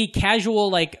the casual,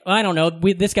 like, I don't know,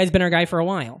 this guy's been our guy for a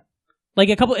while. Like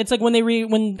it's like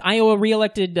when Iowa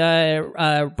reelected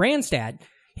Branstad.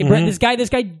 This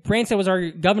guy Branstad was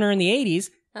our governor in the 80s.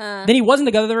 Then he wasn't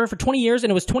the governor for 20 years,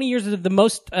 and it was 20 years of the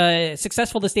most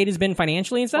successful the state has been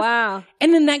financially and stuff. Wow.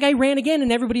 And then that guy ran again,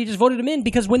 and everybody just voted him in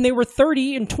because when they were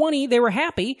 30 and 20, they were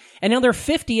happy, and now they're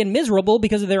 50 and miserable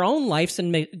because of their own lives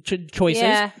and choices.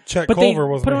 Yeah. Chet But Culver they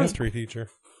was put my on- history teacher.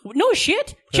 No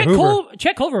shit.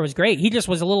 Chet Culver was great. He just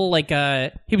was a little like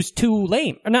he was too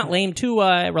lame, or not lame, too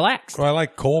relaxed. Well, I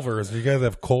like Culvers. Do you guys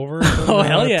have Culvers? Oh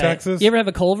hell yeah! Texas. You ever have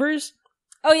a Culver's?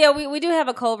 Oh yeah, we do have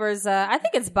a Culver's. I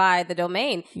think it's by the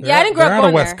Domain. Yeah, I didn't grow They're up out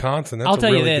going of there. Wisconsin. That's I'll tell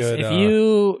you really this: good, if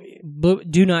you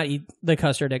do not eat the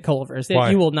custard at Culver's, Why?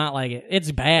 you will not like it.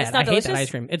 It's bad. It's not I hate that delicious? ice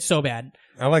cream. It's so bad.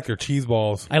 I like their cheese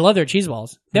balls. I love their cheese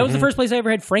balls. That was the first place I ever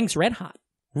had Frank's Red Hot.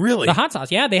 Really? The hot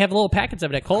sauce. Yeah, they have little packets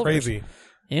of it at Culver's. Crazy.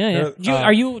 Yeah.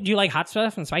 Do you like hot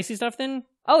stuff and spicy stuff then?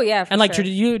 Oh yeah, for And like, sure. do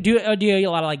you eat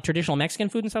a lot of like traditional Mexican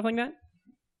food and stuff like that?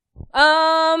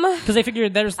 Because I figure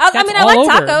I like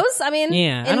tacos. I mean,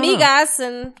 Yeah, I and don't know. migas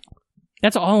and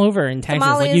That's all over in Texas.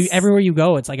 Like Tamales. everywhere you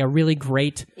go, it's like a really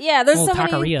great yeah. There's little so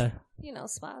taqueria. many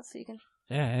spots so you can.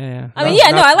 Yeah. I mean,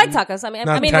 I like tacos. I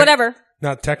mean, whatever.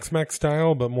 Not Tex-Mex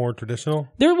style, but more traditional.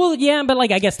 But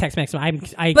like I guess Tex-Mex.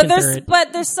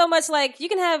 But there's so much like you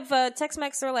can have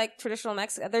Tex-Mex or like traditional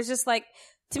Mexico. There's just like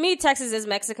to me, Texas is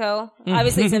Mexico.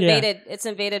 Obviously, it's invaded. Yeah. It's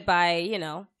invaded by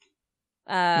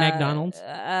McDonald's.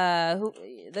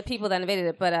 The people that invaded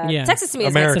it. But Texas to me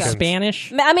Americans. is Mexico.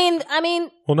 Spanish. I mean.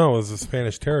 Well, no, it was a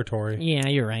Spanish territory. Yeah,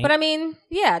 you're right. But I mean,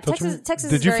 yeah, Texas.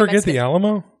 Did is you very forget Mexican. the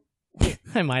Alamo?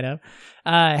 I might have.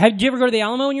 Did you ever go to the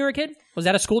Alamo when you were a kid? Was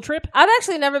that a school trip? I've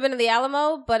actually never been to the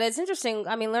Alamo, but it's interesting.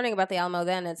 I mean, learning about the Alamo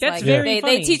then, it's That's like very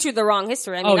funny. they teach you the wrong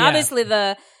history. I mean, yeah. obviously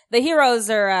the heroes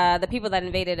are the people that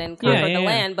invaded and conquered the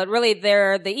land, but really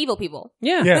they're the evil people.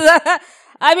 Yeah.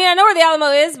 I mean, I know where the Alamo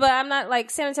is, but I'm not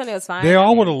like San Antonio's fine. They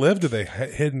all would have lived if they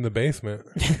hid in the basement.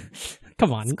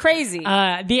 Come on. Crazy.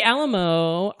 The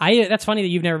Alamo, that's funny that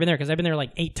you've never been there because I've been there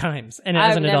like 8 times. And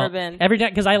as an adult. Been. Every time,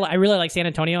 because I really like San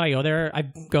Antonio. I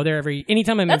go there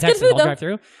anytime I'm That's in Texas, good food, I'll drive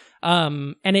through.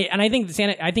 And I think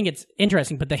I think it's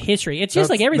interesting, but the history, it's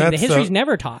just like everything. The history's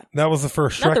never taught. That was the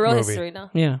first Shrek Not the real movie. history, no.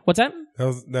 Yeah. What's that?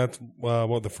 That's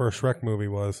what the first Shrek movie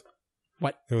was.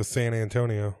 What? It was San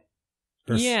Antonio.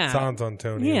 Or Yeah. Sans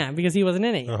Antonio. Yeah, because he wasn't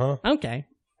in it. Uh-huh. Okay.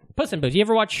 Puss in Boots. You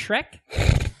ever watch Shrek?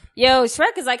 Yo,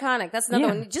 Shrek is iconic. That's another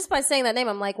Yeah. one. Just by saying that name,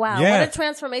 I'm like, wow, Yeah. what a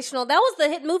transformational. That was the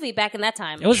hit movie back in that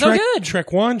time. It was so good.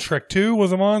 Shrek 1, Shrek 2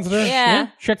 was a monster. Yeah.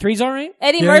 Shrek 3's all right.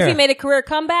 Eddie Yeah. Murphy made a career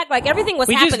comeback. Like everything was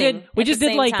happening. We at just the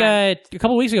did same like time. a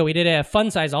couple weeks ago. We did a fun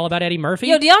size all about Eddie Murphy.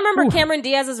 Yo, do y'all remember Cameron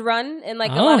Diaz's run in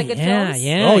like a lot of good films?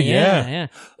 Yeah. Oh, yeah.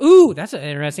 Ooh, that's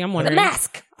interesting. I'm The wondering.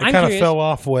 Mask. It I'm kind of curious. fell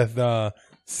off with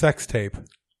Sex Tape.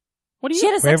 What do She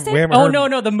had you? a sex tape? haven't Oh heard-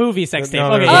 no, the movie sex tape.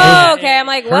 No, Okay. no, Oh, okay. I'm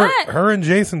like, what? Her and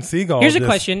Jason Segel. Here's a just-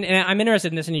 question, and I'm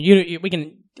interested in this, and we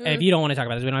can if you don't want to talk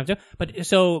about this, we don't have to. But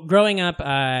so, growing up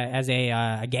as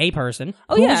a gay person,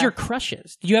 who was your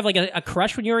crushes? Did you have like a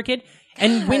crush when you were a kid?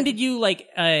 And when did you like?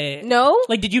 No.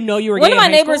 Like, did you know you were One gay? of my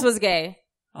in high neighbors school? was gay.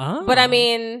 Oh. But I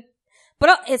mean,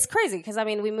 But it's crazy because I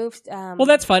mean we moved. Well,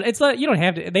 that's fun. It's like you don't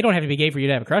have to. They don't have to be gay for you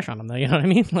to have a crush on them, though. You know what I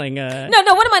mean? Like, no.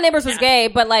 One of my neighbors was gay,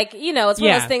 but like it's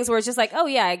one of those things where it's just like, oh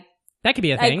yeah, that could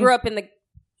be a thing. I grew up in the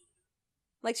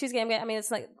like she's gay. I mean,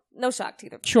 it's like no shock to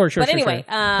either. Sure. But anyway,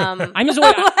 I'm just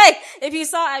like if you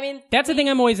saw, I mean, that's the thing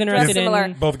I'm always interested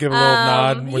in. Both give a little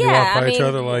nod when you walk by each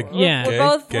other, like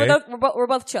we're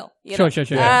both chill. You know?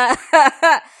 Sure.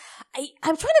 I'm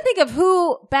trying to think of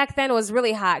who back then was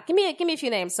really hot. Give me a few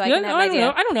names so I can have an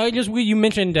idea. I don't know. Just you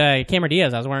mentioned Cameron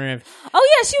Diaz. I was wondering if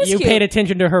she was you cute. paid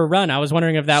attention to her run. I was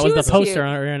wondering if that was the poster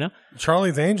on her. You know?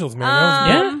 Charlie's Angels, man.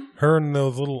 That was her in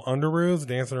those little underoos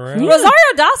dancing around. Rosario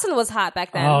Dawson was hot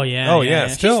back then. Oh yeah.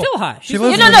 She's still hot. She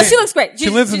lives she looks great. She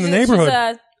lives in the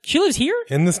neighborhood. She lives here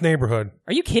in this neighborhood.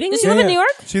 Are you kidding? Does she live in New York?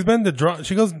 She's been to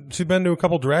She's been to a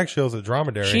couple drag shows at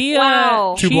Dromedary. She's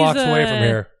 2 blocks away from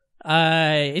here.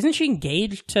 Isn't she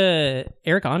engaged to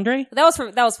Eric Andre? That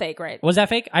was fake, right? Was that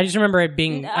fake? I just remember it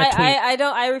being a tweet.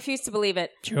 I refuse to believe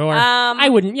it. Sure. I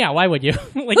wouldn't. Yeah, why would you?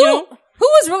 Who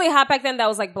was really hot back then that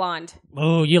was like blonde?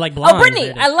 Oh, you like blonde? Oh,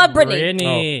 Britney. I love Britney.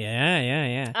 Britney.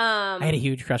 Yeah. I had a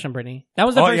huge crush on Britney. That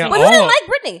was the first But who didn't like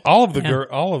Britney?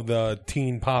 All of the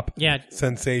teen pop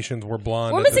sensations were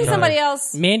blonde. We're missing somebody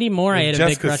else. Mandy Moore I had a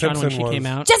big crush Simpson on when she came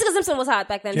out. Jessica Simpson was hot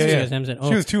back then. Yeah. Simpson.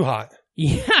 She was too hot.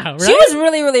 Yeah, right? She was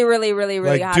really, really, really, really,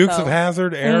 really like hot. Dukes though. of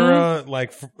Hazzard era,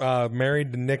 like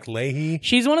married to Nick Leahy.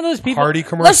 She's one of those people. Hardy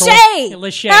commercial.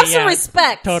 Lachey, have some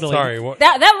respect. Totally. Sorry, what?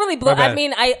 That really blew. I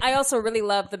mean, I also really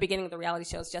loved the beginning of the reality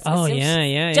shows. Jessica Simpson.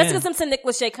 Yeah. Jessica Simpson, Nick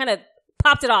Lachey kind of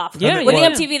popped it off. Yeah, with the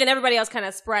MTV, then everybody else kind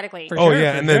of sporadically.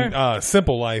 And then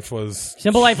Simple Life was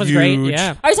great.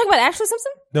 Yeah. Are you talking about Ashley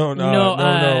Simpson?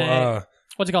 No.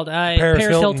 What's it called? Paris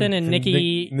Hilton and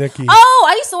Nikki. Oh,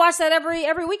 I used to watch that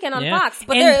every weekend on Fox,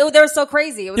 but they were so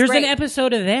crazy. It was there's great. an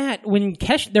episode of that when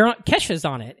Kesha's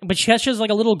on it, but Kesha's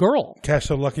like a little girl.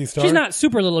 Kesha Lucky Star. She's not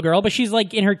super little girl, but she's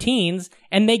like in her teens,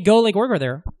 and they go like work with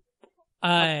her.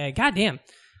 Goddamn.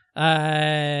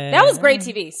 That was great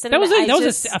TV. That was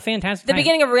a fantastic the time.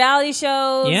 beginning of reality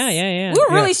shows. Yeah. We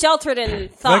were really sheltered in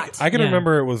thought. Like, I can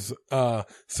remember it was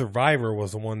Survivor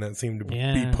was the one that seemed to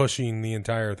be pushing the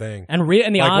entire thing. And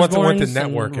the like once it went to Osbournes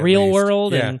network, and Real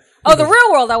World. Yeah. And the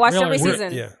Real World I watched every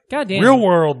season. Yeah. Goddamn. Real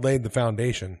World laid the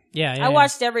foundation. Yeah. I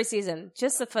watched every season.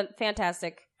 Just a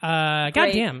fantastic.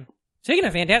 Goddamn. Speaking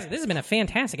of fantastic, this has been a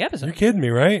fantastic episode. You're kidding me,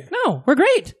 right? No, we're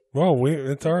great. Well,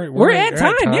 it's all right. We're at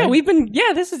time. Yeah, we've been.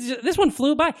 Yeah, this one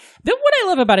flew by. What I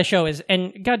love about a show is,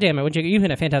 and goddamn it, Wanjiko, you've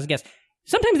been a fantastic guest.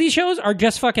 Sometimes these shows are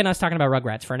just fucking us talking about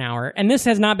Rugrats for an hour, and this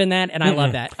has not been that, and I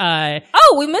love that.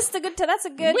 We missed that's a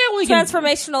good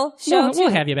transformational show. We'll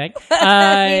have you back.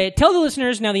 Tell the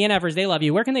listeners now, the NFers, they love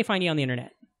you. Where can they find you on the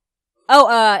internet?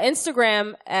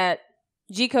 Instagram at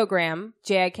Jikogram,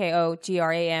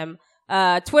 JIKOGRAM.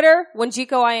 Twitter,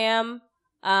 Wanjiko I am.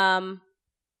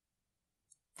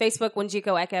 Facebook,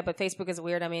 Wanjiko Eke, but Facebook is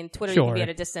weird. I mean, Twitter you can be at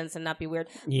a distance and not be weird.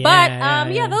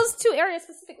 Yeah, those two areas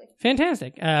specifically.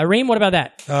 Fantastic. Reem, what about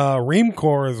that?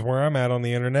 Reamcore is where I'm at on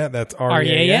the internet. That's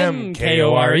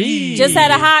REAMKORE. Just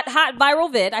had a hot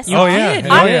viral vid. I saw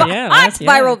hot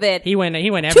viral vid. He went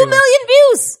everywhere. 2 million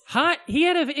views. Hot.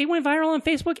 He went viral on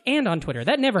Facebook and on Twitter.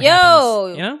 That never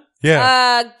happens. You know?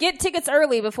 Yeah. Get tickets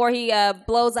early before he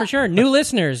blows up. For sure. New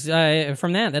listeners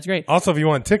from that. That's great. Also, if you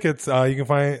want tickets, you can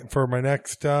find for my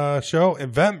next show,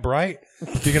 Eventbrite.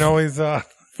 You can always for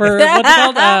what's it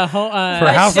called? For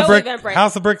House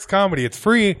of Bricks Comedy. It's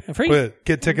free. But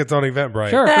get tickets on Eventbrite.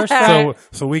 Sure. First Friday.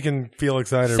 So we can feel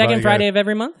excited. Second Friday of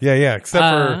every month. Yeah. Except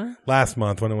for last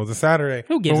month when it was a Saturday.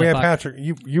 Who gives when we a had fuck? Patrick.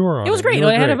 You were on. It was great.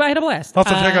 I had a blast.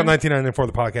 Also, check out 1994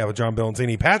 the podcast with John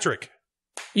Billantini. Patrick.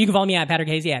 You can follow me at Patrick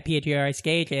Hasty at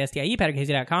PATRICKHASTIE,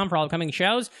 PatrickHasty.com for all upcoming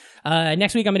shows.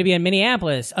 Next week I'm going to be in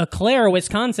Minneapolis, Eau Claire,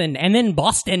 Wisconsin, and then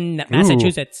Boston,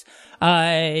 Massachusetts.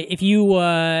 If you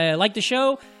like the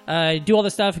show, do all the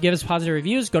stuff, give us positive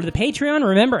reviews, go to the Patreon.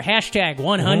 Remember, hashtag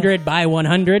 100 by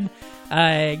 100.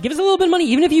 Give us a little bit of money.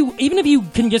 Even if you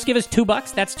can just give us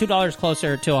 $2, that's $2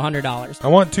 closer to $100. I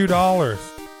want $2.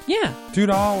 Yeah.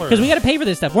 $2. Because we got to pay for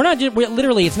this stuff.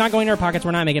 Literally, it's not going in our pockets. We're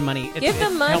not making money. Give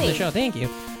them money. Help the show. Thank you.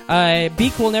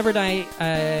 Be cool, never die.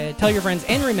 Tell your friends.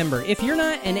 And remember, if you're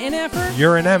not an NFer,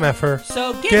 you're an MFer.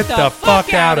 So get the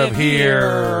fuck out of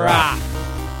here.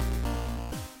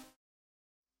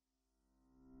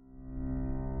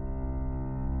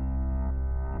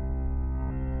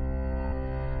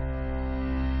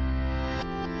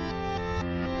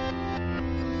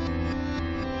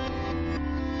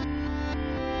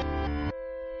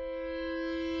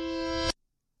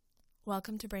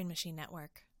 Welcome to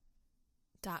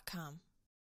BrainMachineNetwork.com.